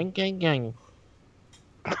 Gang, gang, gang.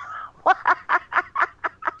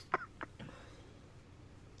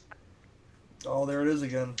 Oh, there it is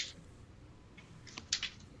again.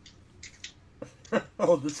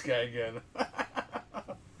 Oh, this guy again.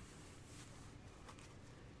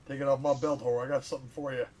 Take it off my belt hole. I got something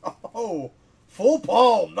for you. Oh, full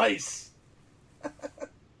palm. Nice.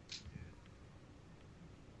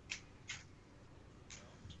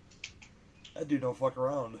 That dude don't fuck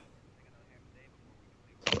around.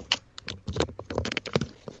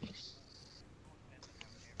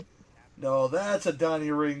 No, that's a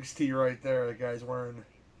Donnie Rings tee right there the guy's wearing.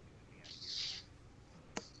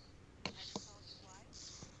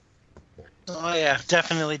 Oh, yeah.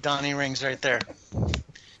 Definitely Donnie Rings right there.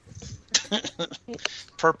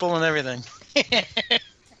 Purple and everything.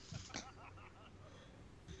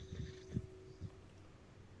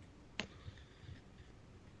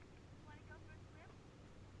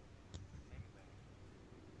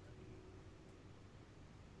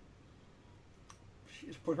 She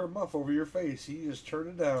just put her muff over your face. You just turn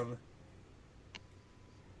it down.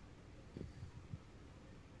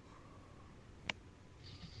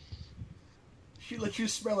 She let you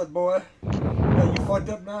smell it, boy. Yeah, you fucked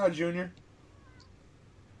up now, Junior.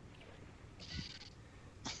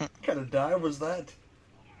 What kind of dive was that?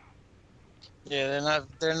 Yeah,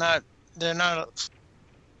 they're not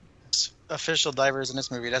official divers in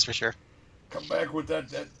this movie, that's for sure. Come back with that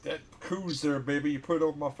coos there, baby. You put it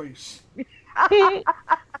over my face.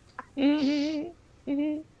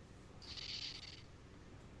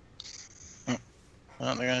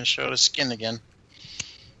 Well, they're gonna show the skin again.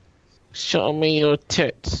 Show me your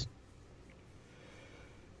tits.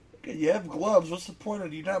 Okay, you have gloves. What's the point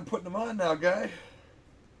of you not putting them on now, guy?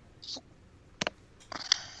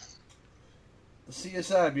 The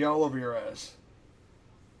CSI be all over your ass.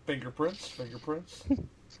 Fingerprints.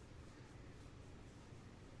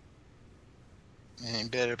 And he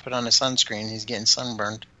better put on a sunscreen. He's getting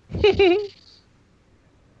sunburned.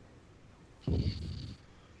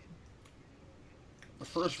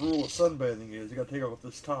 first rule of sunbathing is you gotta take off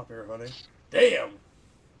this top here, honey. Damn!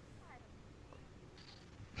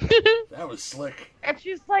 That was slick. And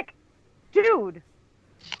she's like, dude,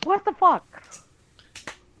 what the fuck?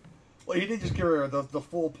 Well, he did just give her the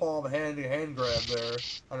full palm hand grab there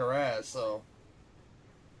on her ass, so...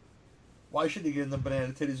 Why should he get in the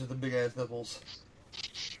banana titties with the big ass nipples?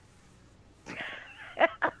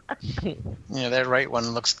 Yeah, that right one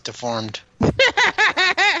looks deformed.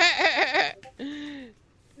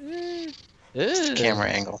 It's the camera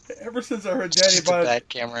angle. Ever since I heard Daddy It's a Bod... bad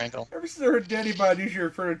camera angle. Ever since I heard Daddy Bod usually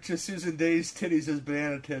refer to Susan Day's titties as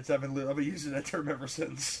banana tits, I've been using that term ever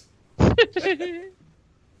since.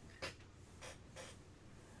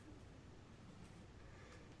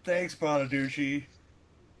 Thanks, Bonaducci.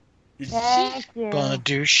 Thank you.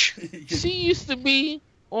 Bonadouche. She used to be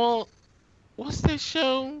on what's that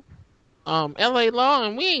show? L.A. Law,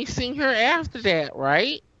 and we ain't seen her after that,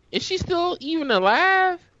 right? Is she still even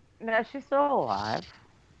alive? No, she's still alive.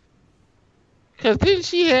 Cause didn't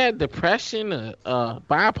she have depression or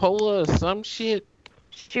bipolar or some shit?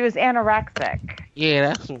 She was anorexic. Yeah,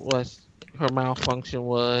 that's what her malfunction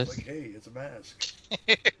was. Like, hey, it's a mask.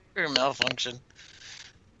 Her malfunction.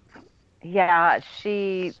 Yeah,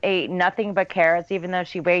 she ate nothing but carrots, even though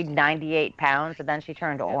she weighed 98 pounds, and then she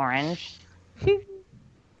turned orange.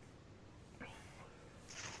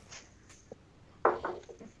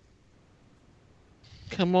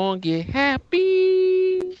 Come on, get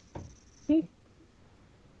happy.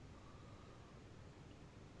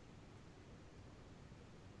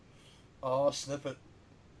 Oh, sniff it.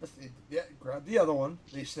 Yeah, grab the other one.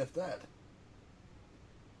 They sniff that.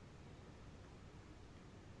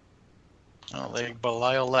 Oh, like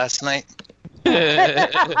Belial last night.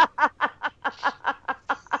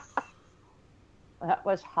 That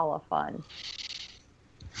was hella fun.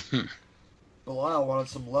 Belial wanted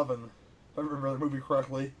some lovin', if I remember the movie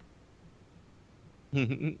correctly.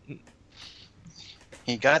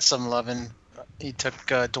 He got some loving. He took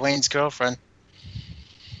Dwayne's girlfriend.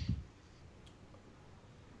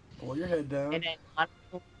 Pull your head down. In an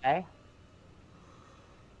okay.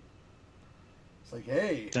 It's like,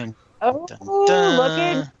 hey, Dun, Oh, dun, dun.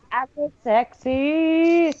 looking at the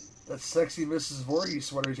sexy. that sexy Mrs. Voorhees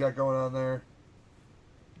sweater he's got going on there.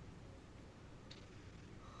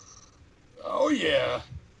 Oh, yeah.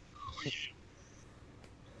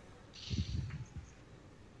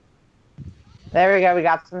 There we go. We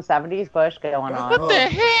got some 70s bush going on. What the A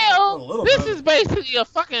hell? little This bit. is basically a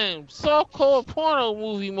fucking softcore porno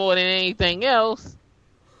movie more than anything else.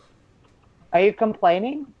 Are you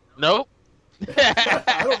complaining? Nope.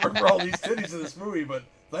 I don't remember all these titties in this movie, but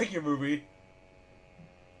thank you, movie.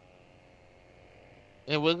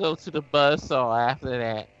 And we'll go to the buzzsaw after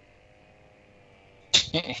that.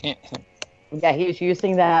 Yeah, he's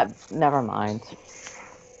using that. Never mind.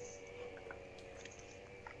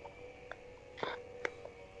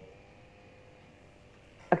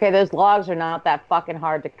 Okay, those logs are not that fucking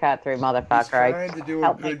hard to cut through, He's motherfucker. trying to do a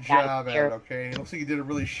help my good dad job at here. it, okay? It looks like he did a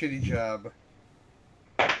really shitty job.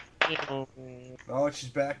 Oh, she's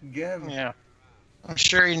back again. Yeah. I'm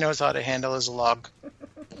sure he knows how to handle his log.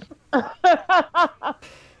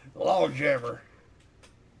 Log jammer.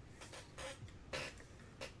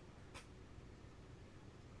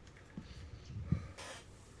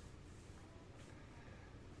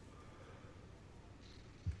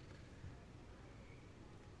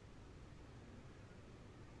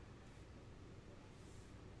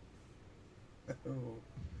 Oh.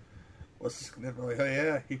 What's this? Oh,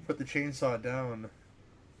 yeah, he put the chainsaw down.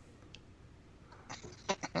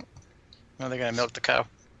 Now they're gonna milk the cow.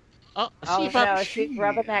 Oh, Oh she about no, she's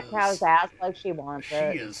rubbing that cow's ass like she wants She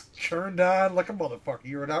it. is turned on like a motherfucker.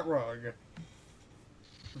 You're not wrong.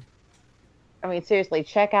 I mean, seriously,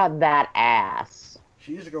 check out that ass.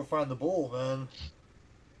 She needs to go find the bull, man.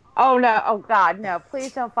 Oh no, oh god, no.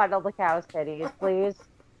 Please don't fuddle the cow's titties, please.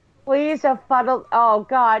 Please don't fuddle. Oh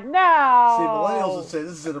god, no! See, millennials would say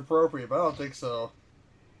this is inappropriate, but I don't think so.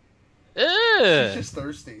 She's Ugh. just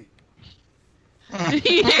thirsty.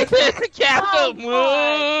 The cow Oh,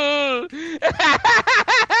 moo.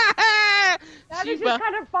 That She is bu- just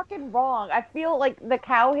kind of fucking wrong. I feel like the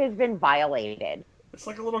cow has been violated. It's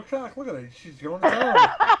like a little cock. Look at it. She's going to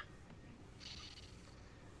town.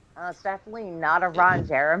 It's definitely not a Ron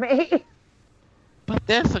Jeremy. But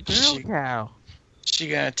that's a girl She- cow. She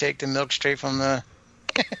gonna take the milk straight from the.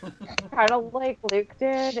 Kind of like Luke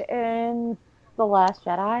did in The Last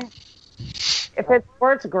Jedi. If it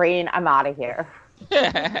squirts green, I'm out of here.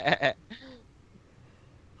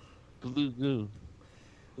 Blue goo.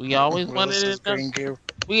 We always wanted Willis's to know. green goo.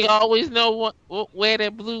 We always know where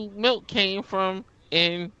that blue milk came from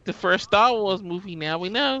in the first Star Wars movie. Now we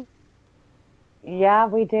know. Yeah,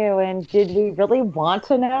 we do. And did we really want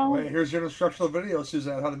to know? Wait, here's your instructional video,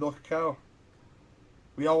 Suzanne, how to milk a cow.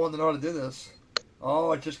 We all want to know how to do this.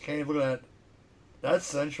 Oh, it just came. Look at that. That's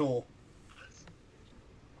sensual.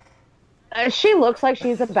 She looks like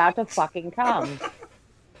she's about to fucking come.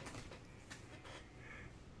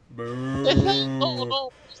 Boo. There's nothing going on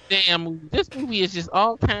with this damn movie. This movie is just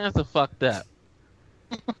all kinds of fucked up.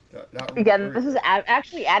 Again, this is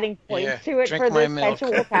actually adding points to it drink for my this milk.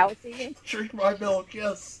 sensual cow scene. Drink my milk,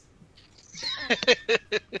 yes.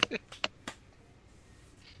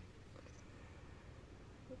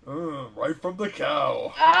 Right from the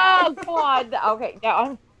cow. Oh God! Okay,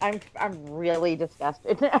 now I'm really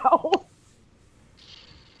disgusted now.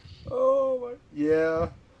 Oh my. Yeah.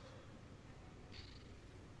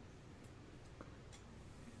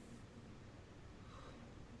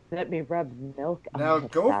 Let me rub milk on Now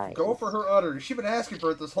his go thighs. for her udder. She's been asking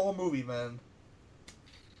for it this whole movie, man.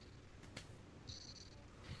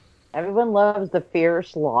 Everyone loves the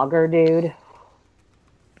fierce lager dude.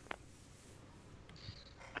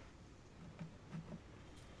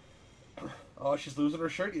 Oh, she's losing her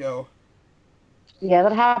shirt, yo. Yeah,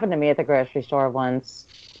 that happened to me at the grocery store once.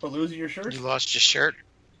 But losing your shirt? You lost your shirt.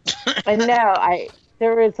 I know.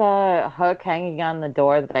 There was a hook hanging on the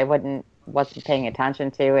door that I wasn't paying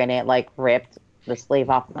attention to, and it like ripped the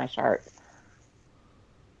sleeve off my shirt.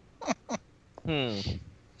 Uh-huh.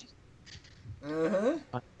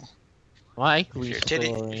 Likely If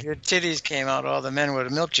story. your titties came out, all the men would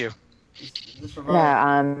have milked you. This for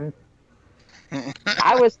No,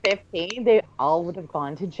 I was 15. They all would have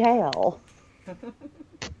gone to jail.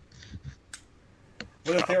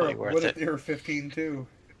 What if Probably worth they were 15 too?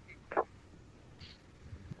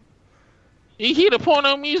 You hear the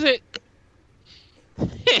porno music?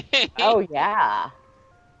 Oh yeah.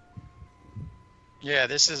 Yeah,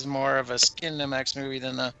 this is more of a Skin MX movie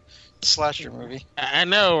than a slasher movie. I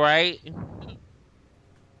know, right?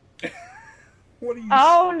 What do you?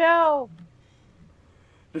 Oh no.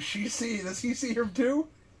 Does he see him too?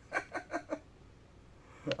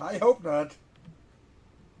 I hope not.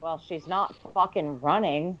 Well, she's not fucking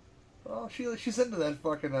running. Oh, she's into that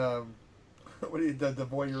fucking what do you the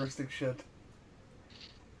voyeuristic shit.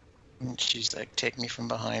 And she's like, take me from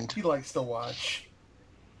behind. He likes to watch.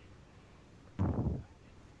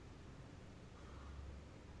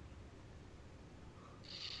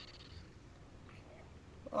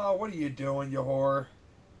 Oh, what are you doing, you whore?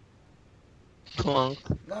 Clunk.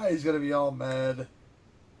 Now he's gonna be all mad.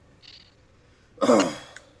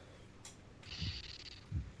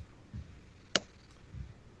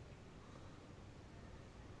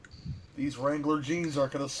 These Wrangler jeans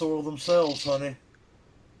aren't gonna soil themselves, honey.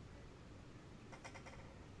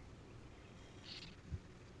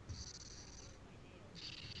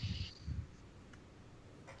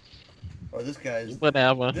 Oh, this guy's...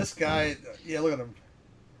 Whatever. This guy... Yeah, look at him.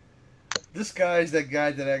 This guy's that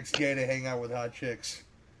guy that asks gay to hang out with hot chicks.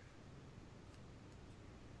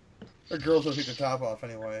 Or girls don't take their top off,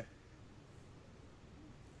 anyway.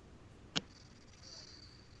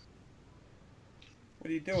 What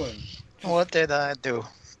are you doing? What did I do? What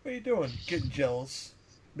are you doing? Getting jealous.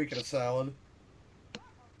 Making a salad.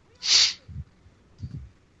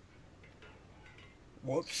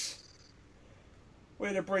 Whoops.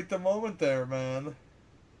 Way to break the moment there, man.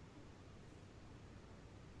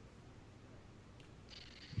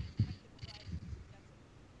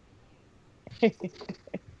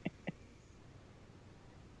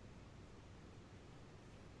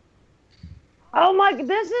 Oh my,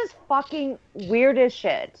 this is fucking weird as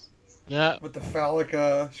shit. Yeah. With the phallic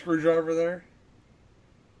screwdriver there.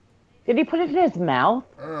 Did he put it in his mouth?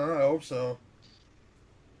 I don't know, I hope so.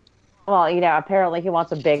 Well, apparently he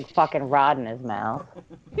wants a big fucking rod in his mouth.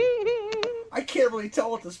 I can't really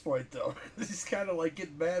tell at this point, though. He's kind of like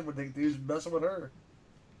getting mad when he's messing with her.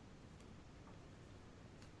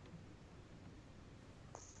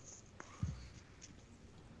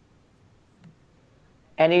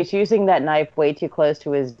 And he's using that knife way too close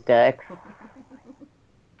to his dick.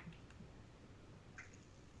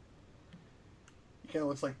 He kind of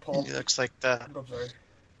looks like Paul. He looks like the... I'm sorry.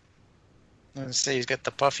 I was gonna say he's got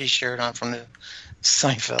the puffy shirt on from the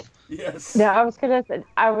Seinfeld. Yes. No, I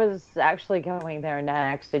was actually going there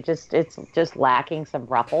next. It's just lacking some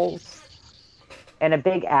ruffles and a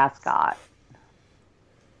big ascot.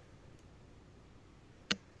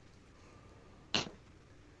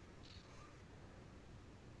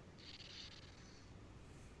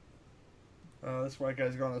 This white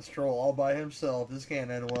guy's going on a stroll all by himself. This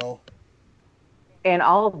can't end well. And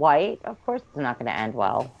all white, of course, it's not going to end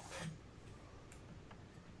well.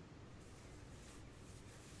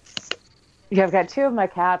 Yeah, I've got two of my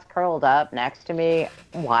cats curled up next to me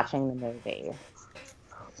watching the movie.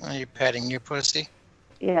 Are you petting your pussy?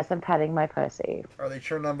 Yes, I'm petting my pussy. Are they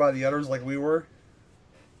turned on by the udders like we were?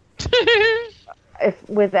 If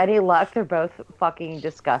with any luck, they're both fucking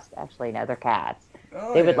disgusting. Actually, no, they're cats.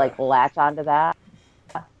 Oh, They would yeah. like latch onto that.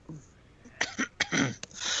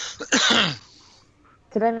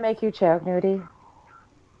 Did I make you choke, Nudie?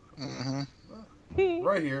 Mm-hmm.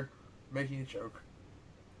 Right here, making you choke.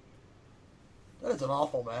 That is an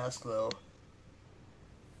awful mask, though.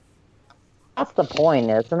 That's the point,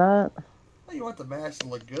 isn't it? Well, you want the mask to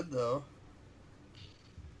look good, though.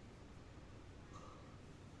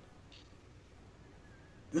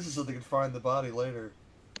 This is so they can find the body later.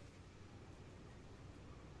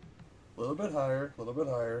 A little bit higher, a little bit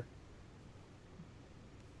higher.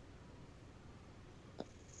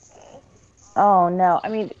 Oh no! I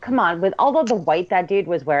mean, come on. With all of the white that dude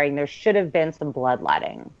was wearing, there should have been some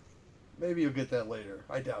bloodletting. Maybe you'll get that later.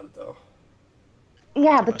 I doubt it, though.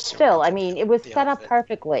 Yeah, but still, I mean, it was The set up outfit.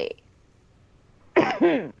 perfectly.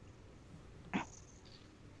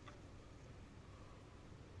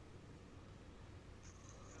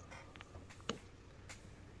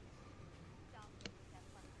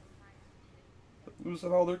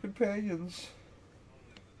 Losing all their companions.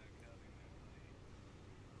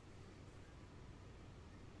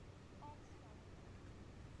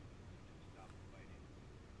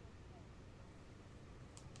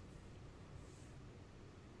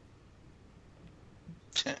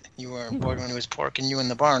 You weren't bored when he was porking you in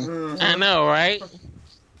the barn. I know, right?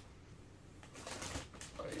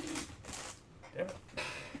 Damn it.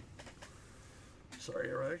 Sorry,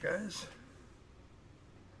 you're right, guys.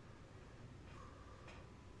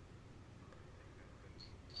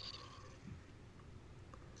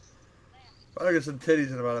 If I get some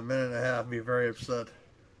titties in about a minute and a half, I'd be very upset.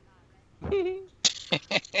 I didn't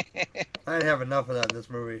have enough of that in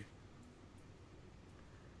this movie.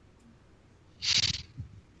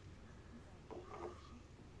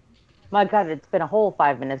 My God, it's been a whole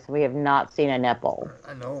 5 minutes and we have not seen a nipple.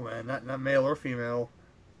 I know, man. Not male or female.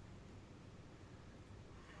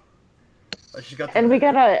 She's got And we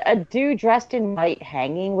got a dude dressed in white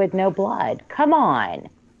hanging with no blood. Come on.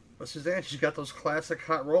 But Suzanne, she's got those classic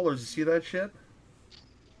hot rollers. You see that shit?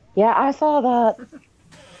 Yeah, I saw that.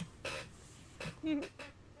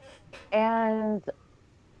 And,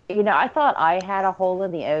 you know, I thought I had a hole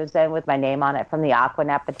in the ozone with my name on it from the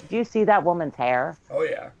Aquanet, but did you see that woman's hair? Oh,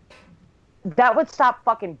 yeah. That would stop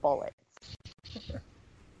fucking bullets.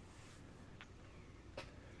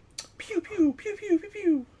 Pew, pew, pew, pew, pew,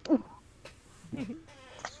 pew.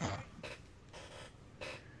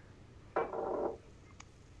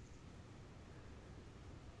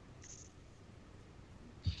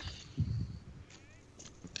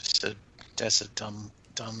 That's a dumb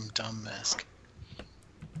mask.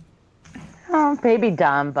 Oh, maybe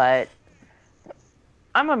dumb, but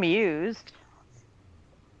I'm amused.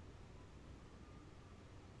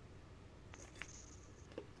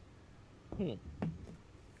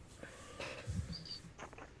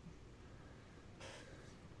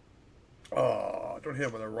 Oh, don't hit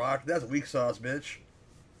him with a rock. That's weak sauce, bitch.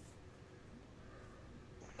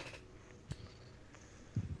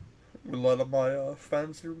 We light up my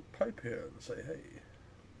fancy pipe here and say, hey.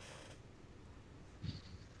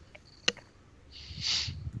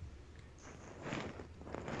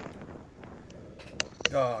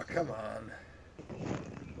 Oh, come on.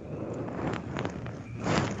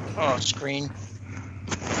 Oh, screen.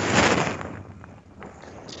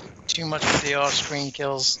 Too much of the off-screen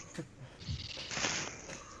kills.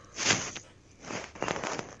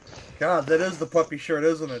 God, that is the puppy shirt,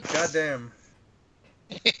 isn't it? Goddamn.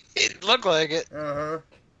 It looked like it. Uh-huh.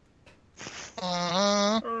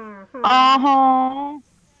 Uh-huh. Uh-huh.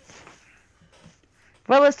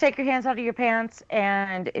 Well, let's take your hands out of your pants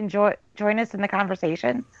and join us in the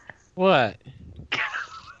conversation. What?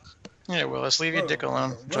 Yeah, well, let's leave your dick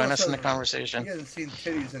alone. Join us in the You conversation. haven't seen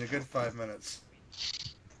titties in a good 5 minutes.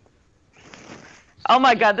 Oh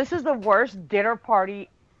my God, this is the worst dinner party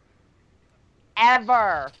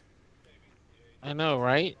ever. I know,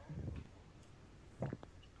 right?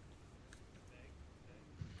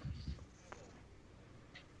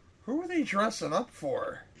 Who are they dressing up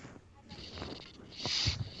for?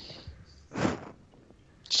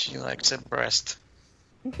 She likes a breast.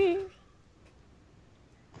 This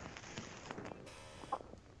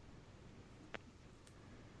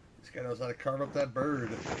guy knows how to carve up that bird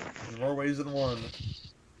in more ways than one.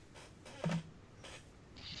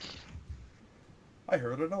 I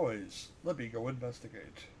heard a noise. Let me go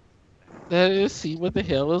investigate. Let's see what the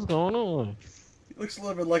hell is going on. He looks a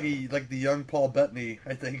little bit like the young Paul Bettany,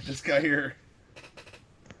 I think, this guy here.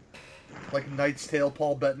 Like Knight's Tale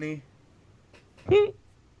Paul Bettany.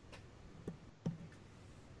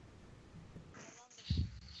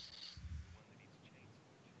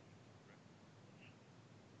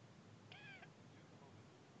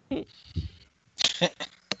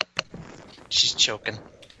 She's choking.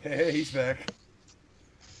 Hey, he's back.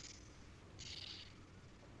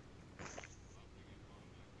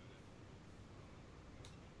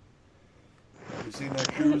 You seen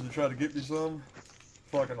that cruise to try to get me some?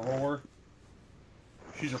 Fucking whore.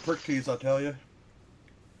 She's a prick tease, I tell you.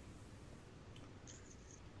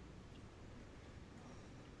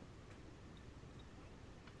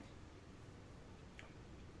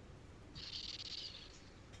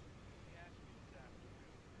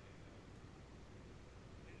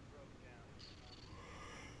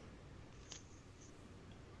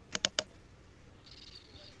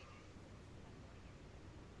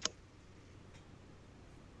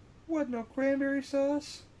 What, no cranberry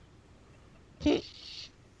sauce? This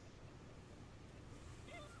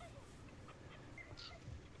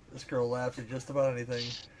girl laughs at just about anything.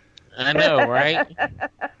 I know, right?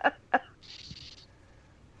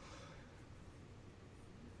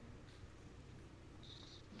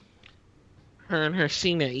 Her and her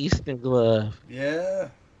Sheena Easton glove. Yeah.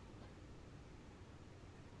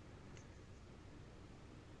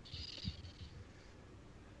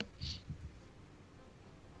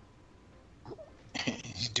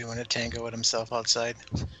 He's doing a tango with himself outside.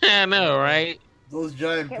 I know, right? Those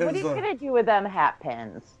giant Okay, what are pins you on. gonna do with them hat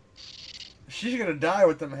pins? She's gonna die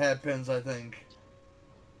with them hat pins, I think.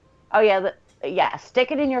 Oh yeah, yeah.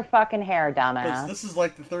 Stick it in your fucking hair, 'Cause dumbass. this is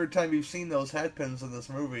like the third time you've seen those hat pins in this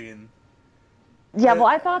movie, and Yeah, well,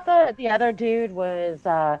 I thought the other dude was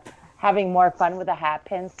having more fun with the hat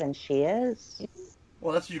pins than she is.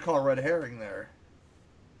 well, that's what you call a red herring there.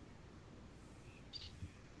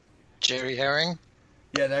 Jerry Herring?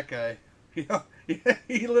 Yeah, that guy. Yeah,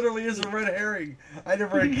 he literally is a red herring. I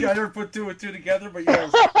never put two and two together, but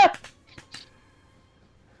yes.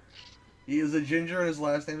 He is a ginger and his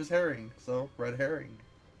last name is Herring, so red herring.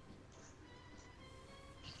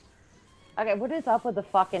 Okay, what is up with the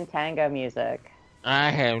fucking tango music? I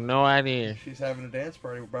have no idea. She's having a dance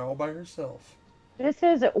party all by herself. This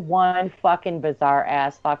is one fucking bizarre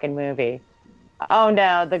ass fucking movie. Oh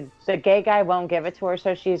no, the gay guy won't give it to her,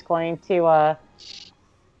 so she's going to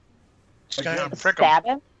She's gonna prick him. stab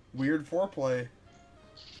him. Weird foreplay.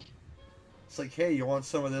 It's like, hey, you want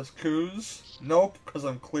some of this coos? Nope, because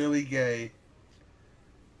I'm clearly gay.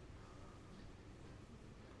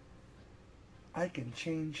 I can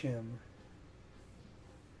change him.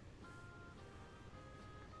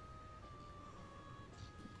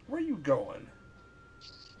 Where are you going?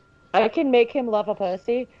 I can make him love a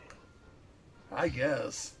pussy. I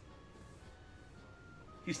guess.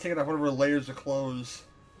 He's taking off one of her layers of clothes.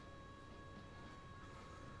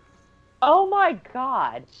 Oh my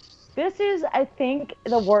god. This is, I think,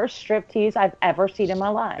 the worst striptease I've ever seen in my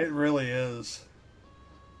life. It really is.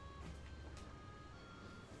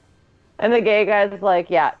 And the gay guy's like,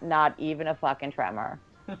 yeah, not even a fucking tremor.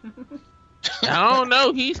 I don't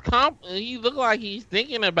know. He look like he's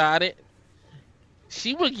thinking about it.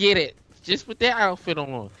 She would get it just with that outfit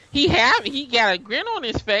on. He got a grin on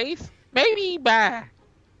his face. Maybe he bi.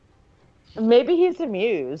 Maybe he's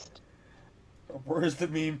amused. Where's the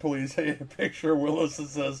meme, please? Hey, a picture of Willis that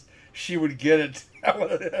says she would get it. I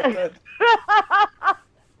want to have that.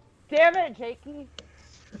 Damn it, Jakey.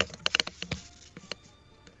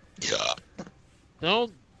 Yeah.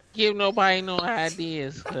 Don't give nobody no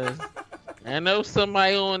ideas, cause I know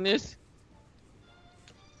somebody on this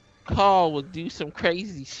call would do some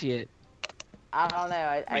crazy shit. I don't know. What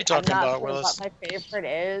are you I'm talking not about, sure Willis? what my favorite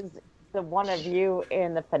is. The one of you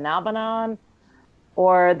in the phenomenon,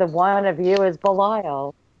 or the one of you is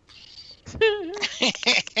Belial.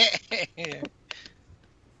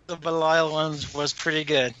 The Belial one was pretty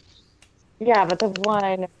good. Yeah, but the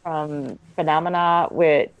one from Phenomena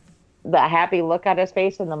with the happy look on his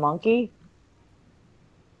face and the monkey.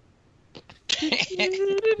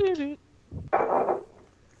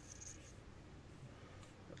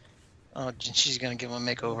 Oh, she's gonna give him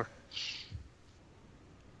a makeover.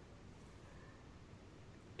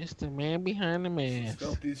 It's the man behind the mask.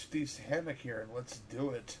 Let's go these hammock here and let's do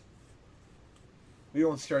it. We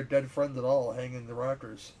won't start dead friends at all hanging the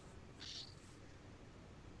rockers.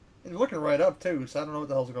 And you're looking right up too, so I don't know what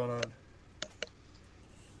the hell's going on.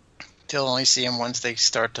 They'll only see him once they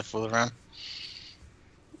start to fool around.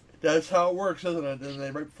 That's how it works, isn't it? And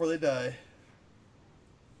they right before they die.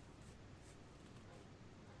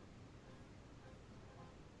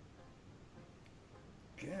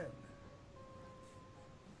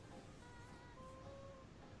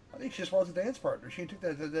 She just wants a dance partner. She took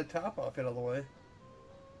that top off out of the way.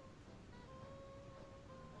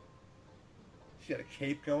 She got a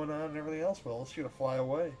cape going on and everything else. Well, she's gonna fly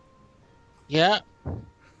away. Yeah.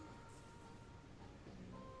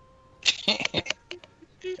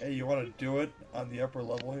 Hey, you want to do it on the upper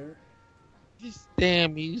level here? This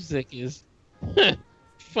damn music is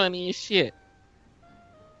funny as shit.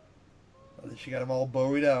 I think she got them all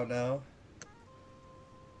bowed out now.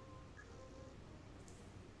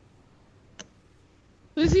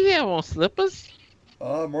 Does he have on slippers?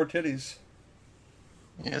 More titties.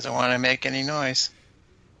 He doesn't want to make any noise.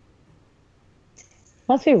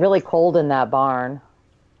 Must be really cold in that barn.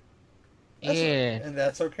 And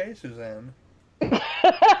that's okay, Suzanne.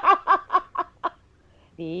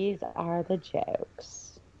 These are the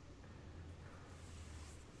jokes.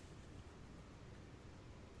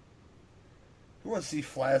 Who wants to see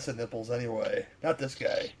flaccid nipples anyway? Not this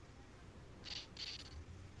guy.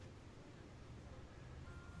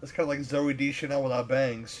 That's kind of like Zoe Deschanel without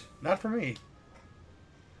bangs. Not for me.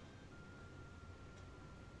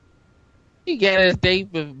 He got his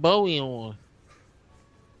David Bowie on.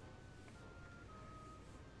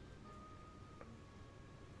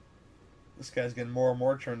 This guy's getting more and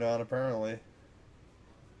more turned on, apparently.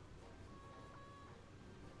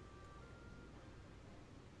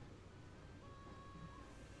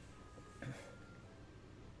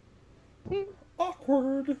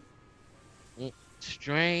 Awkward.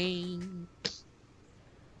 Strange.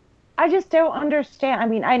 I just don't understand. I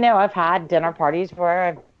mean, I know I've had dinner parties where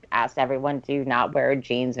I've asked everyone to not wear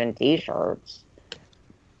jeans and t-shirts.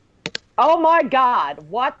 Oh my God,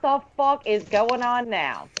 what the fuck is going on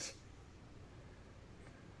now?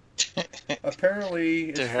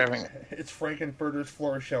 Apparently, it's Frankenfurter's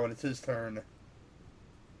floor show and it's his turn.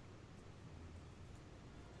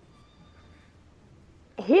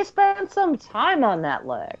 He spent some time on that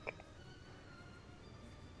look.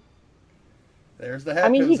 There's the hat I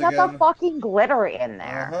mean, he pins got again. the fucking glitter in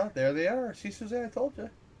there. Uh-huh, there they are. See, Suzanne, I told you.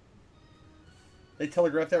 They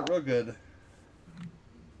telegraphed that real good.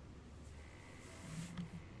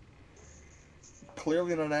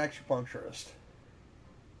 Clearly not an acupuncturist.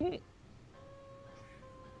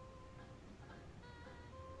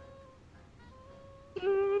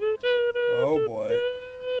 Oh boy.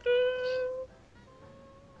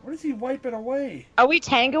 What is he wiping away? Are we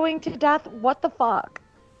tangoing to death? What the fuck?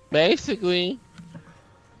 Basically.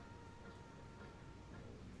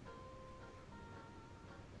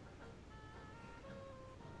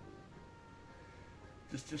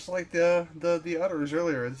 Just like the others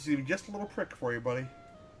earlier. This is just a little prick for you, buddy.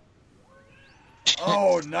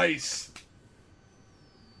 Oh, nice.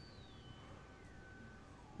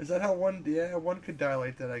 Is that how one? Yeah, one could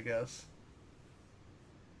dilate that, I guess.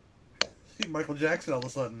 See Michael Jackson all of a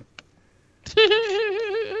sudden.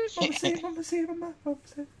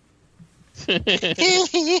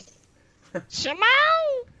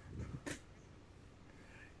 Shemau!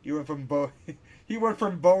 You went from He went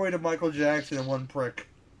from Bowie to Michael Jackson in one prick.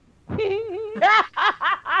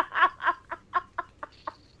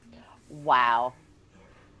 Wow.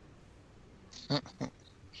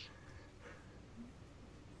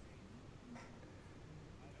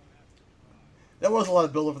 That was a lot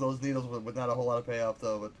of build-up for those needles with not a whole lot of payoff,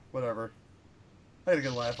 though, but whatever. I had a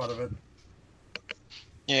good laugh out of it.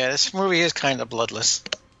 Yeah, this movie is kind of bloodless.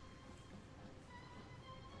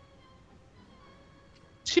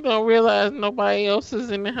 She don't realize nobody else is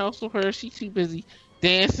in the house with her. She's too busy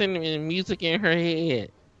dancing and music in her head.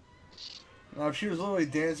 Now, if she was literally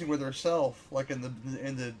dancing with herself, like in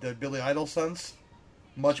the Billy Idol sense,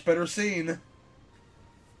 much better scene.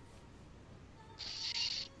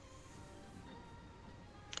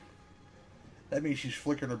 That means she's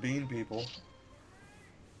flickering her bean, people.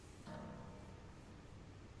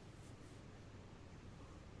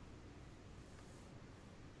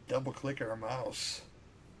 Double click her mouse.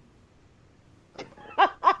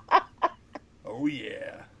 Oh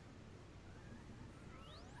yeah.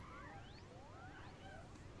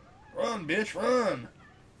 Run, bitch, run!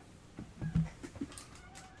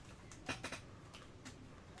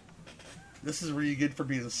 This is where you get for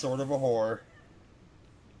being sort of a whore.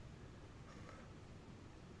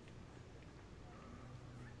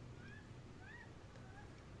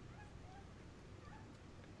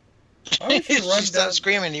 If she stopped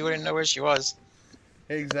screaming, you wouldn't know where she was.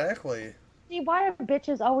 Exactly. See, why do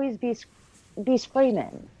bitches always be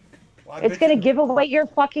screaming? It's gonna give away your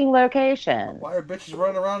fucking location. Why are bitches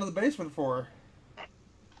running around in the basement for?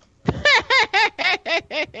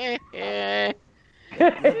 that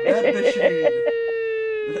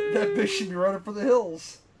bitch should be running for the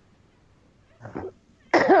hills.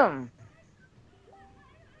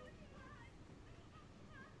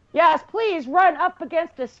 Yes, please run up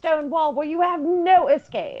against a stone wall where you have no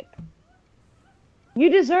escape. You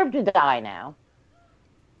deserve to die now.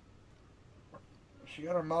 She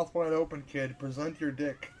got her mouth wide open, kid. Present your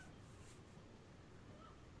dick.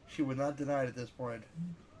 She would not deny it at this point.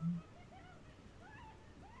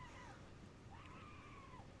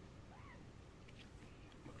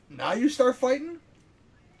 Now you start fighting?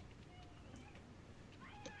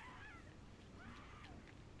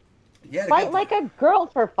 Yeah, Fight like a girl,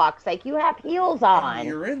 for fuck's sake. You have heels on.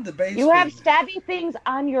 You're in the basement. You have stabby things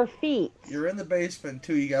on your feet. You're in the basement,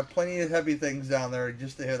 too. You got plenty of heavy things down there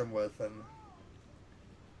just to hit them with. And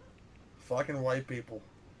fucking white people.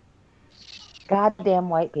 Goddamn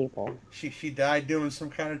white people. She died doing some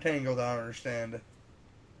kind of tango that I don't understand.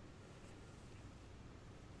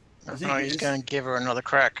 He's going to give her another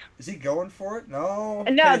crack. Is he going for it? No.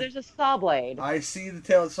 No, there's a saw blade. I see the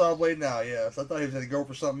tail of the saw blade now, yes. I thought he was going to go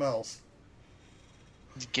for something else.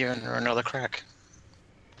 He's giving her another crack.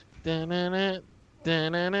 Da-na-na,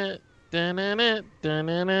 da-na-na, da-na-na,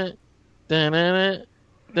 da-na-na, da-na-na,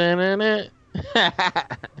 da-na-na.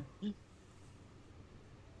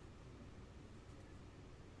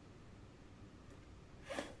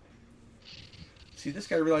 See, this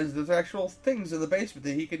guy realizes there's actual things in the basement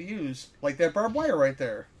that he could use. Like that barbed wire right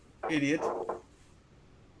there. Idiot.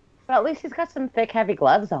 But at least he's got some thick, heavy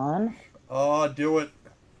gloves on. Oh, do it.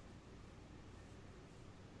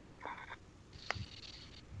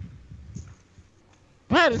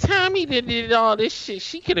 By the time he did all this shit,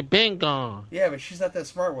 she could have been gone. Yeah, but she's not that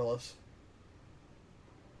smart, Willis.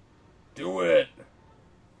 Do it.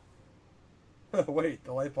 Wait,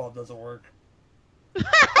 the light bulb doesn't work.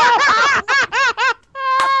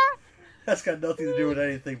 That's got nothing to do with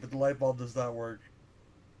anything, but the light bulb does not work.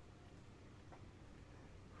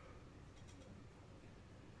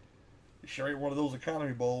 It sure ain't one of those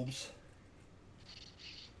economy bulbs.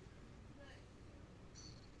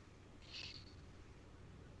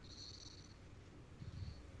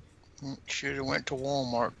 Should have went to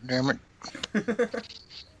Walmart, damn it.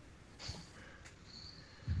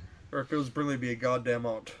 Or if it was Brinley, be a goddamn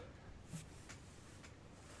out.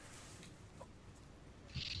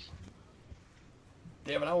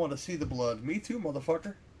 Damn it, I want to see the blood. Me too,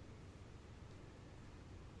 motherfucker.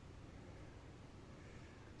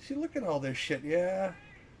 See, look at all this shit, yeah.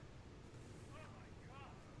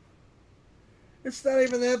 It's not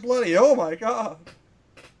even that bloody. Oh my god.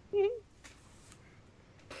 Once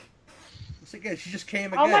again, she just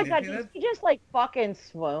came again. Oh my god, you see did that? he just like fucking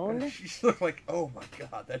swoon? She's like, oh my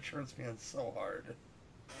god, that turns me on so hard.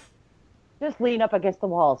 Just lean up against the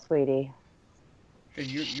wall, sweetie. Okay,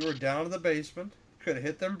 you were down in the basement. Could have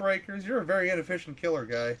hit them breakers. You're a very inefficient killer,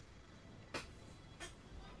 guy.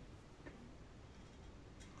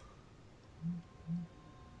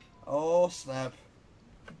 Oh, snap.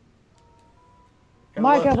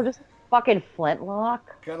 My god, we're just fucking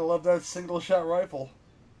flintlock. Gotta love that single-shot rifle.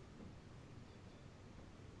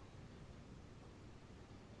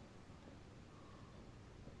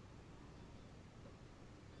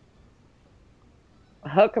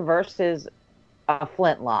 Hook versus a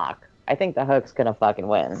flintlock. I think the hook's gonna fucking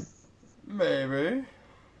win. Maybe.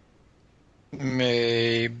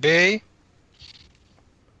 Maybe.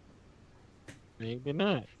 Maybe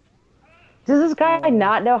not. Does this guy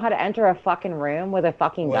not know how to enter a fucking room with a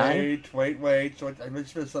fucking gun? Wait. So I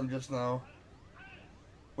mentioned something just now.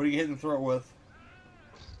 What are you hitting the throat with?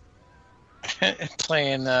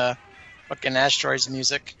 Playing fucking Asteroids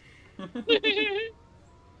music.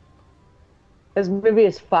 This movie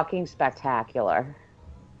is fucking spectacular.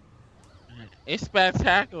 It's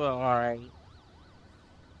spectacular, alright.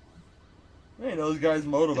 Hey, those guys'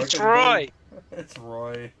 motive. It's Roy. It's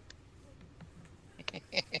Roy.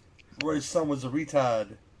 Roy's son was a retard.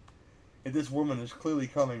 And this woman is clearly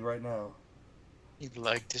coming right now. He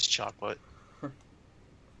liked his chocolate.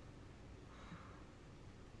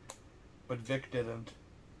 But Vic didn't.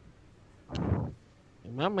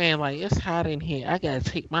 My man, like, it's hot in here. I gotta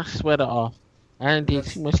take my sweater off. I done did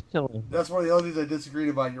too much killing. That's one of the other things I disagreed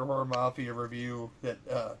about your Horror Mafia review. That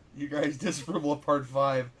you guys disapproval of Part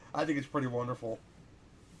 5. I think it's pretty wonderful.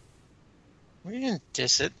 We didn't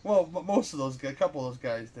diss it. Well, most of those guys, a couple of those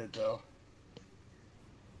guys did, though.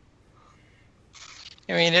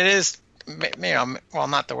 I mean, it is, you know, well,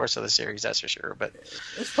 not the worst of the series, that's for sure, but...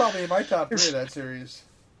 It's probably in my top 3 of that series.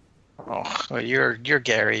 Oh, well, you're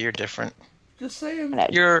Gary, you're different. Just saying.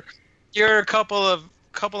 You're a couple of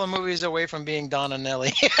movies away from being Don and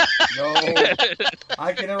Nelly. No,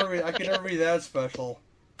 I can never be that special.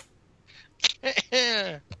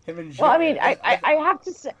 Him and Well, I mean, I have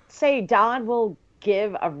to say Don will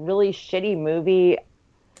give a really shitty movie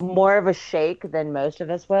more of a shake than most of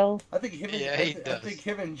us will. I think him. Yeah, And, he I does. think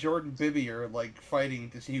him and Jordan Bibby are like fighting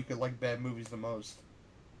to see who could like bad movies the most.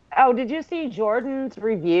 Oh, did you see Jordan's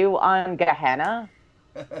review on Gehenna?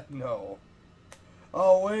 No.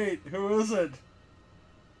 Oh wait, who is it?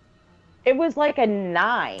 It was like a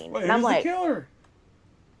 9. Wait, And I'm who's the like, killer?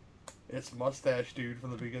 It's Mustache Dude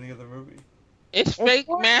from the beginning of the movie. It's fake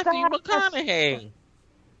Matthew McConaughey.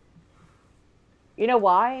 You know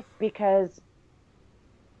why? Because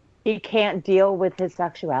he can't deal with his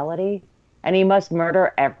sexuality and he must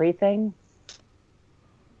murder everything.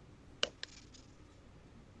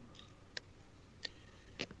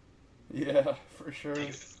 Yeah, for sure.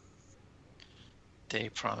 They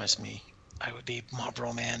promised me I would be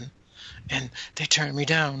Marlboro Man, and they turned me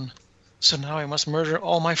down. So now I must murder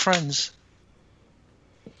all my friends.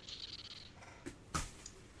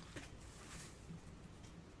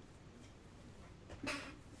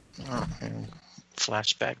 Oh, and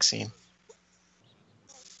flashback scene.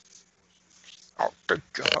 I'll take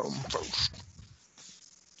you home first.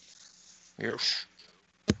 Yes.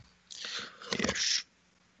 Yes.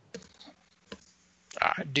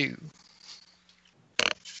 I do.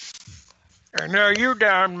 I know you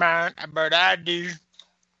don't mind, but I do.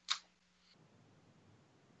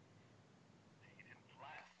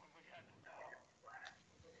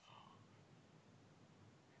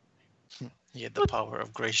 He had the power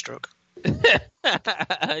of Greystroke.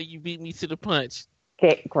 You beat me to the punch.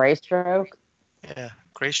 Gray stroke. Yeah,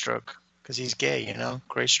 Greystroke. Because he's gay, you know?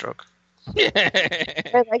 Greystroke.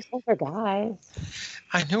 They're like older guys.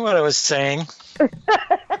 I knew what I was saying.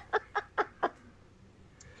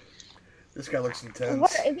 This guy looks intense.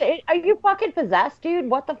 What is it? Are you fucking possessed, dude?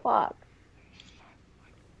 What the fuck?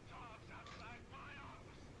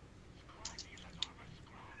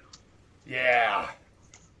 Yeah.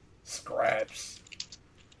 Scraps.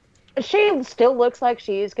 She still looks like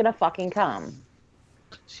she's gonna fucking come.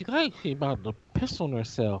 She about to piss on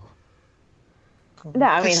herself. No,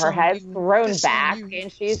 I mean Piss her on head's you, thrown piss on back, you.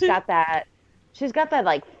 and she's got that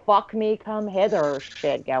like fuck me come hither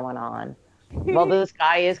shit going on. Well, this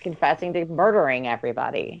guy is confessing to murdering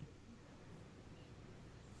everybody.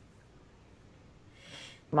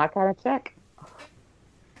 My kind of chick.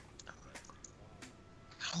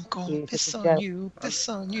 I'm going to piss on joke. you, piss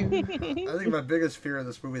on you. I think my biggest fear in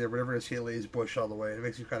this movie that we're never going to see a lady's bush all the way. It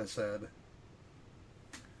makes me kind of sad.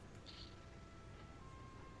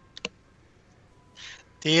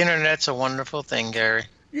 The internet's a wonderful thing, Gary.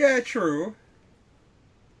 Yeah, true.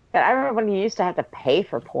 But I remember when you used to have to pay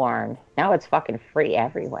for porn. Now it's fucking free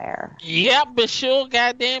everywhere. Yep, but sure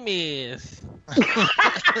goddamn is.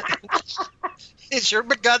 It's your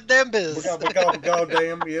goddamn business.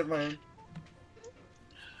 Goddamn, yeah, man.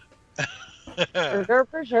 Preserve.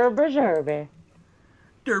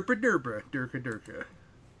 Derpa, derpa, durka, durka.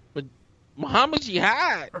 But Muhammad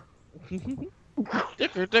Jihad.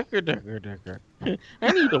 Dicker.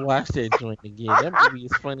 I need to watch that joint again. That movie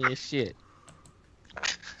is funny as shit.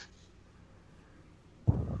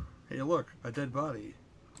 Hey, look, a dead body.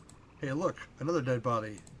 Hey, look, another dead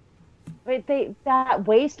body. But that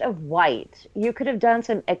waste of white. You could have done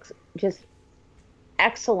some just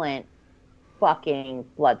excellent fucking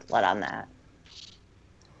blood sweat on that.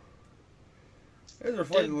 There's a Dead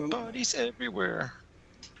funny bodies everywhere.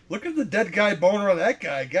 Look at the dead guy boner on that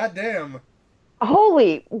guy. Goddamn.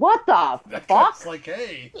 Holy, what the That fuck? guy's like,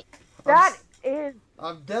 hey.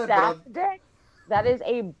 I'm dead, that's but dick. That is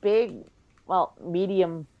a big, well,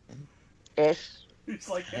 medium-ish. he's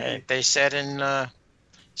like, Hey, hey. they said in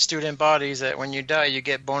student bodies that when you die, you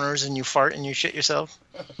get boners and you fart and you shit yourself.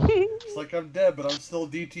 It's like, I'm dead, but I'm still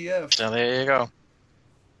DTF. So there you go.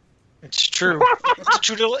 It's true.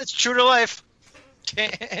 It's true to life.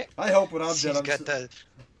 I hope when I'm He's dead, got that.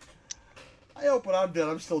 I hope when I'm dead,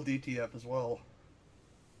 I'm still DTF as well.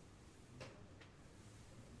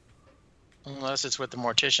 Unless it's with the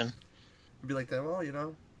mortician. I'd be like that, well, you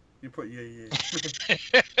know, you put, yeah.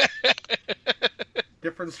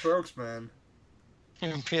 Different strokes, man.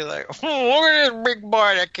 And be like, oh, look at this big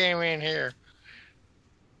boy that came in here.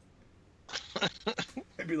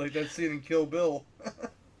 It'd be like that scene in Kill Bill.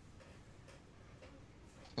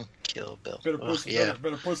 Kill Bill. Better Ugh, put, yeah.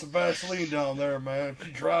 better put some Vaseline down there, man.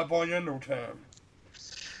 She dry up on you in no time.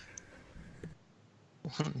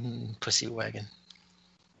 Pussy wagon.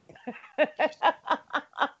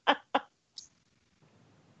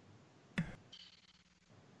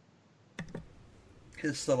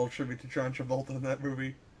 His subtle tribute to John Travolta in that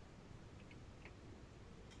movie.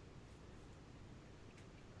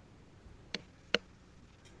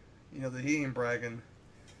 You know that he ain't bragging.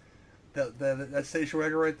 That station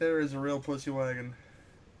wagon right there is a real pussy wagon.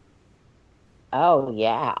 Oh,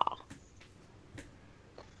 yeah.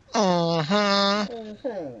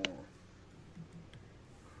 Mm-hmm.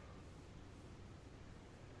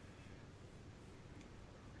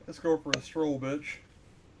 Let's go for a stroll, bitch.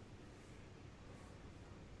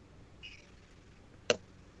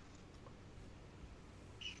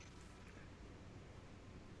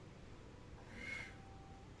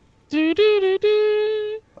 Do do do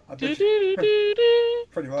do. I Do bet do you, do do.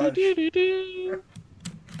 pretty Do much. do do do.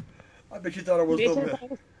 I bet you thought it was Bitches them.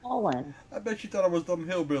 always falling. I bet you thought it was them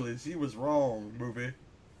hillbillies. He was wrong, movie.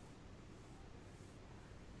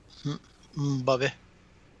 Bubby.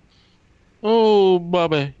 Oh,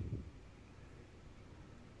 Bobby.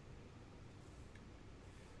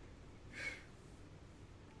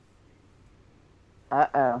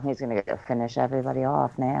 Uh-oh, he's going to go finish everybody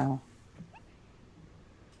off now.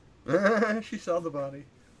 She saw the body.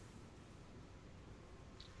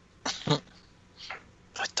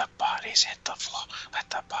 Let the bodies hit the floor. Let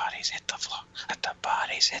the bodies hit the floor. Let the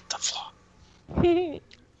bodies hit the floor.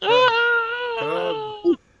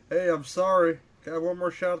 Hey, I'm sorry. Can I have one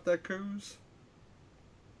more shot at that coos?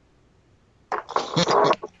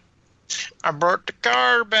 I brought the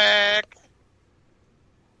car back.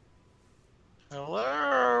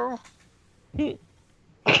 Hello.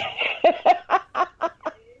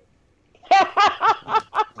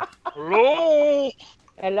 Hello.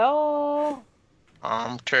 Hello?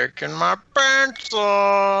 I'm taking my pants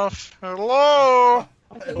off. Hello.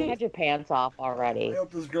 You had your pants off I already.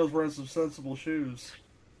 hope this girl's wearing some sensible shoes.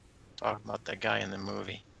 Talking about that guy in the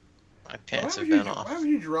movie. My Why pants would, have been you, off. why would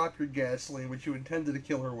you drop your gasoline, which you intended to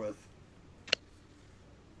kill her with?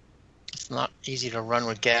 It's not easy to run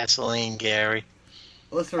with gasoline, Gary.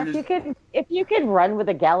 Unless they're If you can run with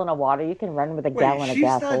a gallon of water, you can run with a Wait, gallon of she's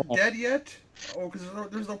gasoline. not dead yet? Oh, because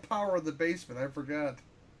there's no power in the basement. I forgot.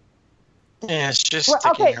 Yeah, it's just Well,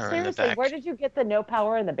 sticking okay, her in the seriously, back. where did you get the no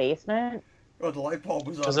power in the basement? Oh, the light bulb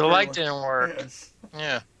was on. Because the light didn't work. Yes.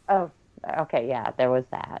 Yeah. Oh, okay, yeah, there was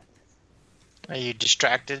that. Are you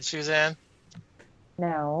distracted, Suzanne?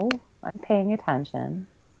 No, I'm paying attention.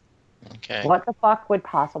 Okay. What the fuck would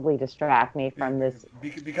possibly distract me from this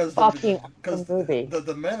Because fucking because movie?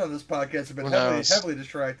 the men on this podcast have been Who heavily, knows? heavily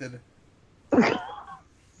distracted.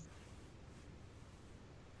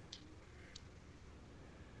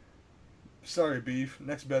 Sorry, beef.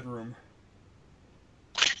 Next bedroom.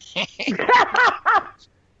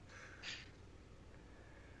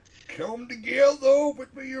 Come together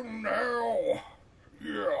with me now.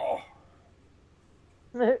 Yeah.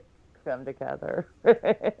 Come together.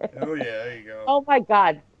 Oh yeah, there you go. Oh my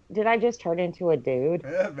god, did I just turn into a dude?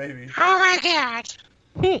 Yeah, maybe. Oh my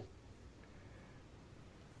god!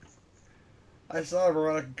 I saw a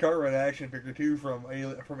Veronica Cartwright action figure too from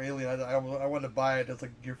Alien. I wanted to buy it as a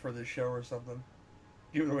gift for this show or something.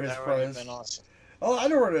 Give it away as That would have prize. been awesome. Oh, I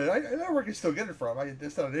know where I know where I can still get it from.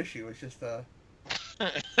 That's not an issue. It's just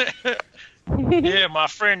Yeah, my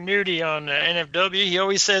friend Nudie on NFW, he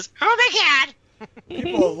always says, "Oh my god!"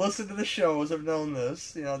 people who have listened to the shows have known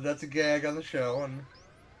this. You know, that's a gag on the show. And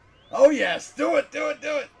oh yes, do it. You're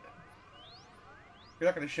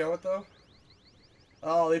not going to show it though.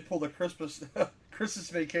 Oh, they pulled a Christmas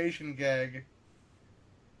Vacation gag.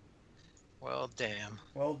 Well, damn.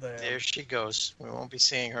 Well, damn. There she goes. We won't be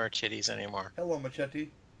seeing her titties anymore. Hello, Machete,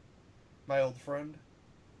 my old friend.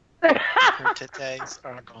 Her titties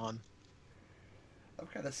are gone. I'm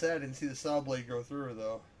kind of sad I didn't see the saw blade go through her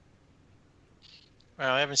though.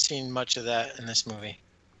 Well, I haven't seen much of that in this movie.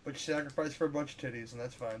 But she sacrificed for a bunch of titties, and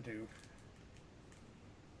that's fine too.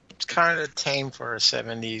 It's kind of tame for a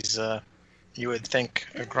 70s, you would think,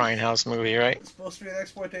 a grindhouse movie, right? It's supposed to be an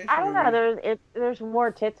exploitation I don't movie. know. There's more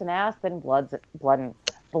tits and ass than bloods and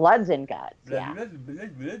guts. Yeah.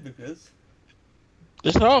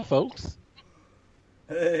 That's all, folks.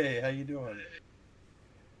 Hey, how you doing?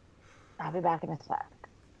 I'll be back in a sec.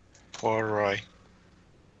 Poor Roy.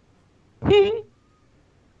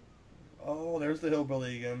 Oh, there's the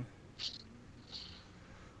hillbilly again.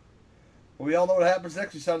 Well, we all know what happens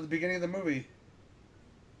next. We saw it at the beginning of the movie.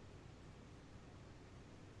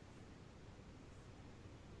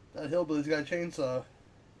 That hillbilly's got a chainsaw.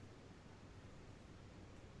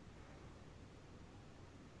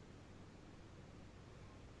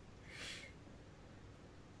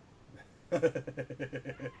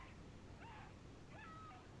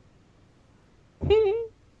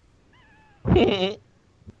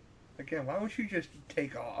 Again, why don't you just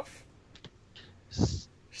take off?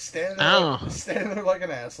 Standing there like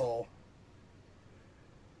an asshole.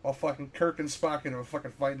 While fucking Kirk and Spock in a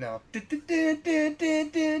fucking fight now.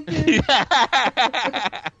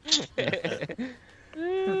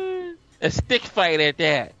 A stick fight at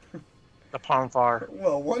that. The Ponfar.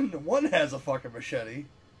 Well, one has a fucking machete.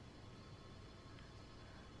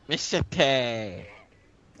 Machete.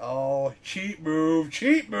 Oh, cheat move,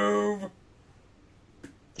 cheat move.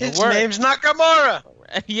 His name's Nakamura.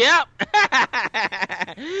 Yep.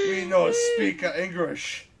 We know speak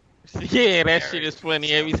English. Yeah, that shit is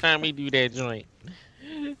funny every time we do that joint.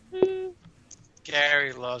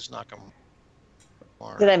 Gary loves Nakamura.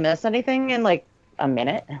 Did I miss anything in like a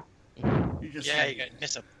minute? You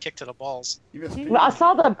missed a kick to the balls. You missed. Well,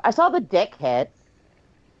 I saw the dick hit.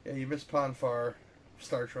 Yeah, you missed Ponfar,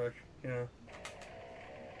 Star Trek. You know.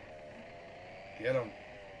 Get him.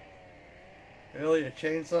 Really, a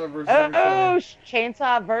chainsaw versus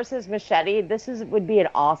Chainsaw versus machete. Would be an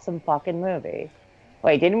awesome fucking movie.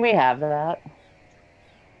 Wait, didn't we have that?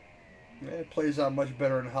 Yeah, it plays out much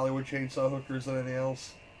better in Hollywood chainsaw hookers than anything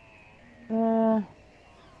else.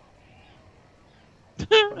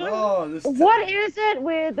 What is it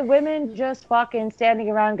with the women just fucking standing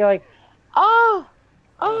around going, oh,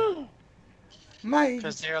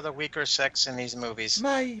 because they are the weaker sex in these movies.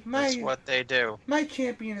 That's what they do. My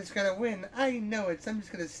champion is gonna win. I know it. So I'm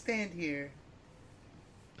just gonna stand here.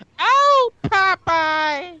 Oh,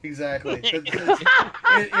 Popeye! Exactly.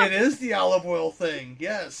 It is the olive oil thing.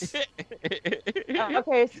 Yes.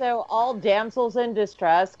 Okay, so all damsels in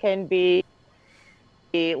distress can be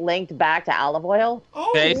linked back to olive oil?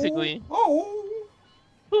 Basically. Oh.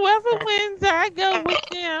 Whoever wins, I go with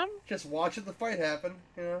them. Just watching the fight happen,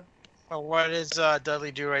 you know. Well, what is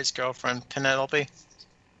Dudley Do-Right's girlfriend, Penelope?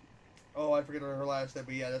 Oh, I forget her last name,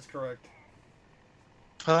 but yeah, that's correct.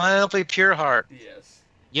 Penelope Pureheart. Yes.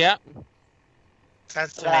 Yep.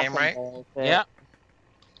 That's the name, right? Yep.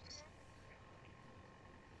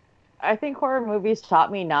 I think horror movies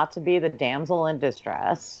taught me not to be the damsel in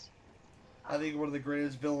distress. I think one of the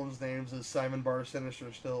greatest villains' names is Simon Bar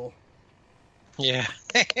Sinister still. Yeah.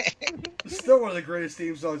 Still one of the greatest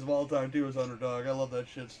theme songs of all time, too, is Underdog. I love that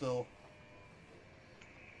shit still.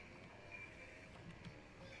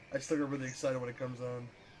 I still get really excited when it comes on.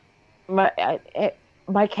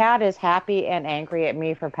 My cat is happy and angry at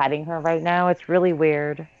me for petting her right now. It's really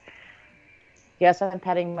weird. Yes, I'm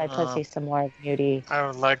petting my pussy some more, Beauty. I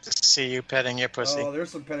would like to see you petting your pussy. Oh, there's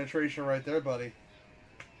some penetration right there, buddy.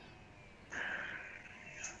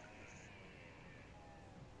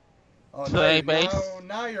 Oh,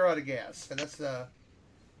 now you're out of gas. And that's,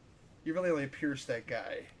 you really only pierced that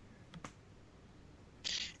guy.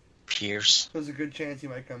 Pierce. There's a good chance he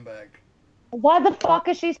might come back. Why the fuck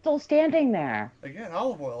is she still standing there? Again,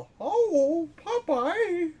 olive oil. Oh,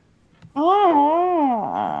 Popeye!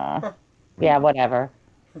 Oh. Yeah, whatever.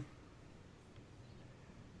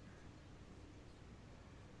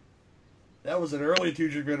 That was an early Two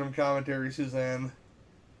Drink Venom commentary, Suzanne.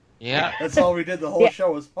 Yeah. That's all we did the whole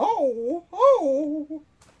show was, oh.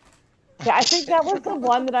 Yeah, I think that was the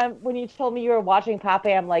one that when you told me you were watching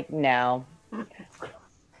Popeye, I'm like, no.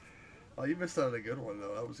 Oh, you missed out on a good one,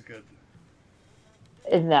 though. That was good.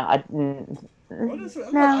 No. What is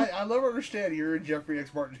it? No. I'll never understand your and Jeffrey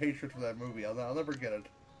X. Martin hatred for that movie. I'll never get it.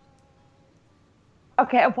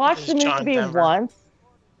 Okay, I watched the movie once.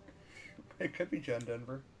 It could be John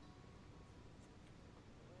Denver.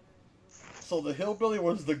 So the hillbilly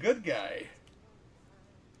was the good guy.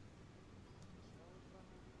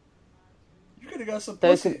 You could have got some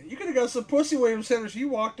pussy. You could have got some pussy, William Sanders. You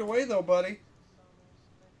walked away though, buddy.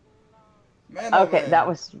 Man, okay, man. that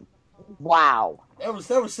was wow. That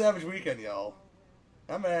was Savage Weekend, y'all.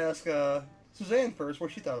 I'm gonna ask Suzanne first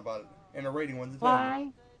what she thought about it and her rating 1 to 10. Why?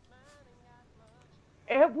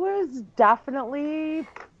 It was definitely.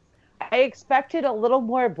 I expected a little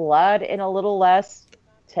more blood and a little less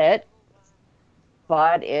tit,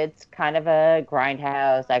 but it's kind of a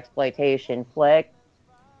grindhouse exploitation flick.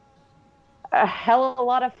 A hell of a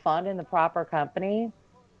lot of fun in the proper company,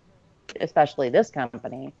 especially this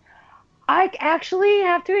company. I actually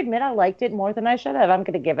have to admit I liked it more than I should have. I'm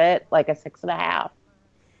going to give it like a 6.5.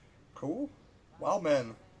 Cool. Wild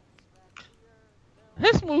Man.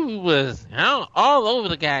 This movie was all over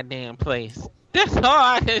the goddamn place. That's all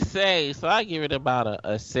I can say. So I give it about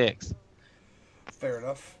a 6. Fair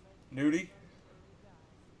enough. Nudie?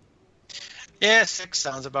 Yeah, 6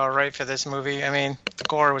 sounds about right for this movie. I mean, the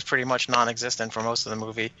gore was pretty much non-existent for most of the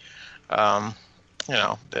movie.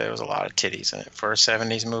 There was a lot of titties in it for a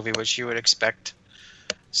 70s movie, which you would expect.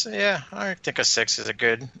 So yeah, I think a 6 is a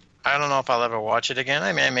good. I don't know if I'll ever watch it again.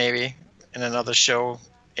 I mean, maybe in another show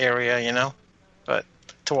area, But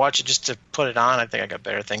to watch it just to put it on, I think I got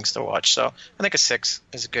better things to watch. So I think a 6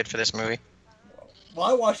 is good for this movie. Well,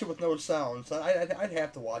 I watched it with no sound, so I'd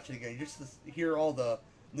have to watch it again just to hear all the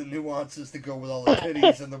nuances to go with all the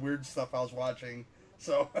titties and the weird stuff I was watching.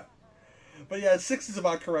 So But yeah, 6 is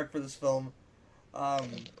about correct for this film. A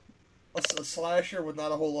slasher with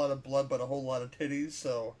not a whole lot of blood, but a whole lot of titties.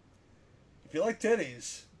 So, if you like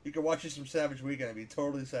titties, you can watch you some Savage Weekend and be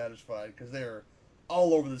totally satisfied because they're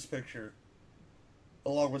all over this picture,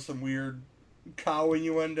 along with some weird cow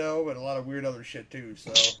innuendo and a lot of weird other shit too.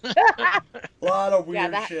 So, a lot of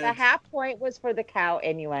weird shit. The half point was for the cow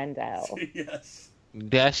innuendo. Yes.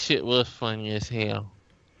 That shit was funny as hell.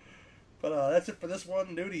 But that's it for this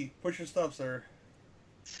one. Nudie, push your stuff, sir.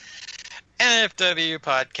 NFW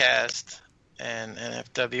podcast and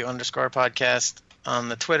NFW_podcast on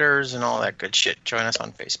the Twitters and all that good shit. Join us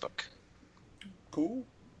on Facebook. Cool.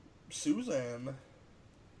 Suzanne.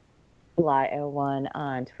 Fly01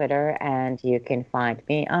 on Twitter, and you can find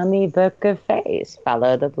me on the Book of Face.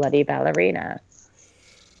 Follow the Bloody Ballerina.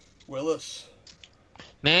 Willis.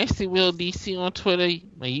 Nasty Will DC on Twitter,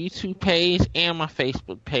 my YouTube page, and my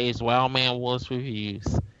Facebook page, Wild Man Willis Reviews.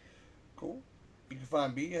 Cool. You can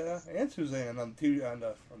find me and Suzanne on Two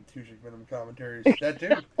Chick Venom Commentaries. That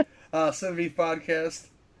too. 7V Podcast.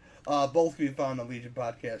 Both can be found on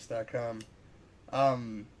LegionPodcast.com.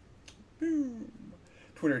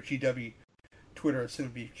 Twitter at GW. Twitter at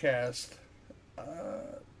 7VCast.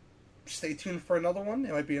 Stay tuned for another one.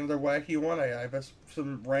 It might be another wacky one. I have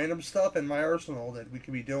some random stuff in my arsenal that we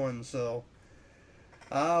could be doing. So,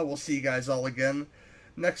 we'll see you guys all again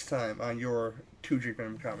next time on your Two Chick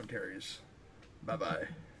Venom Commentaries. Bye-bye.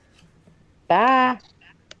 Bye.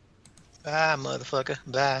 Bye, motherfucker.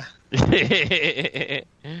 Bye.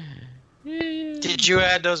 Did you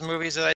add those movies that I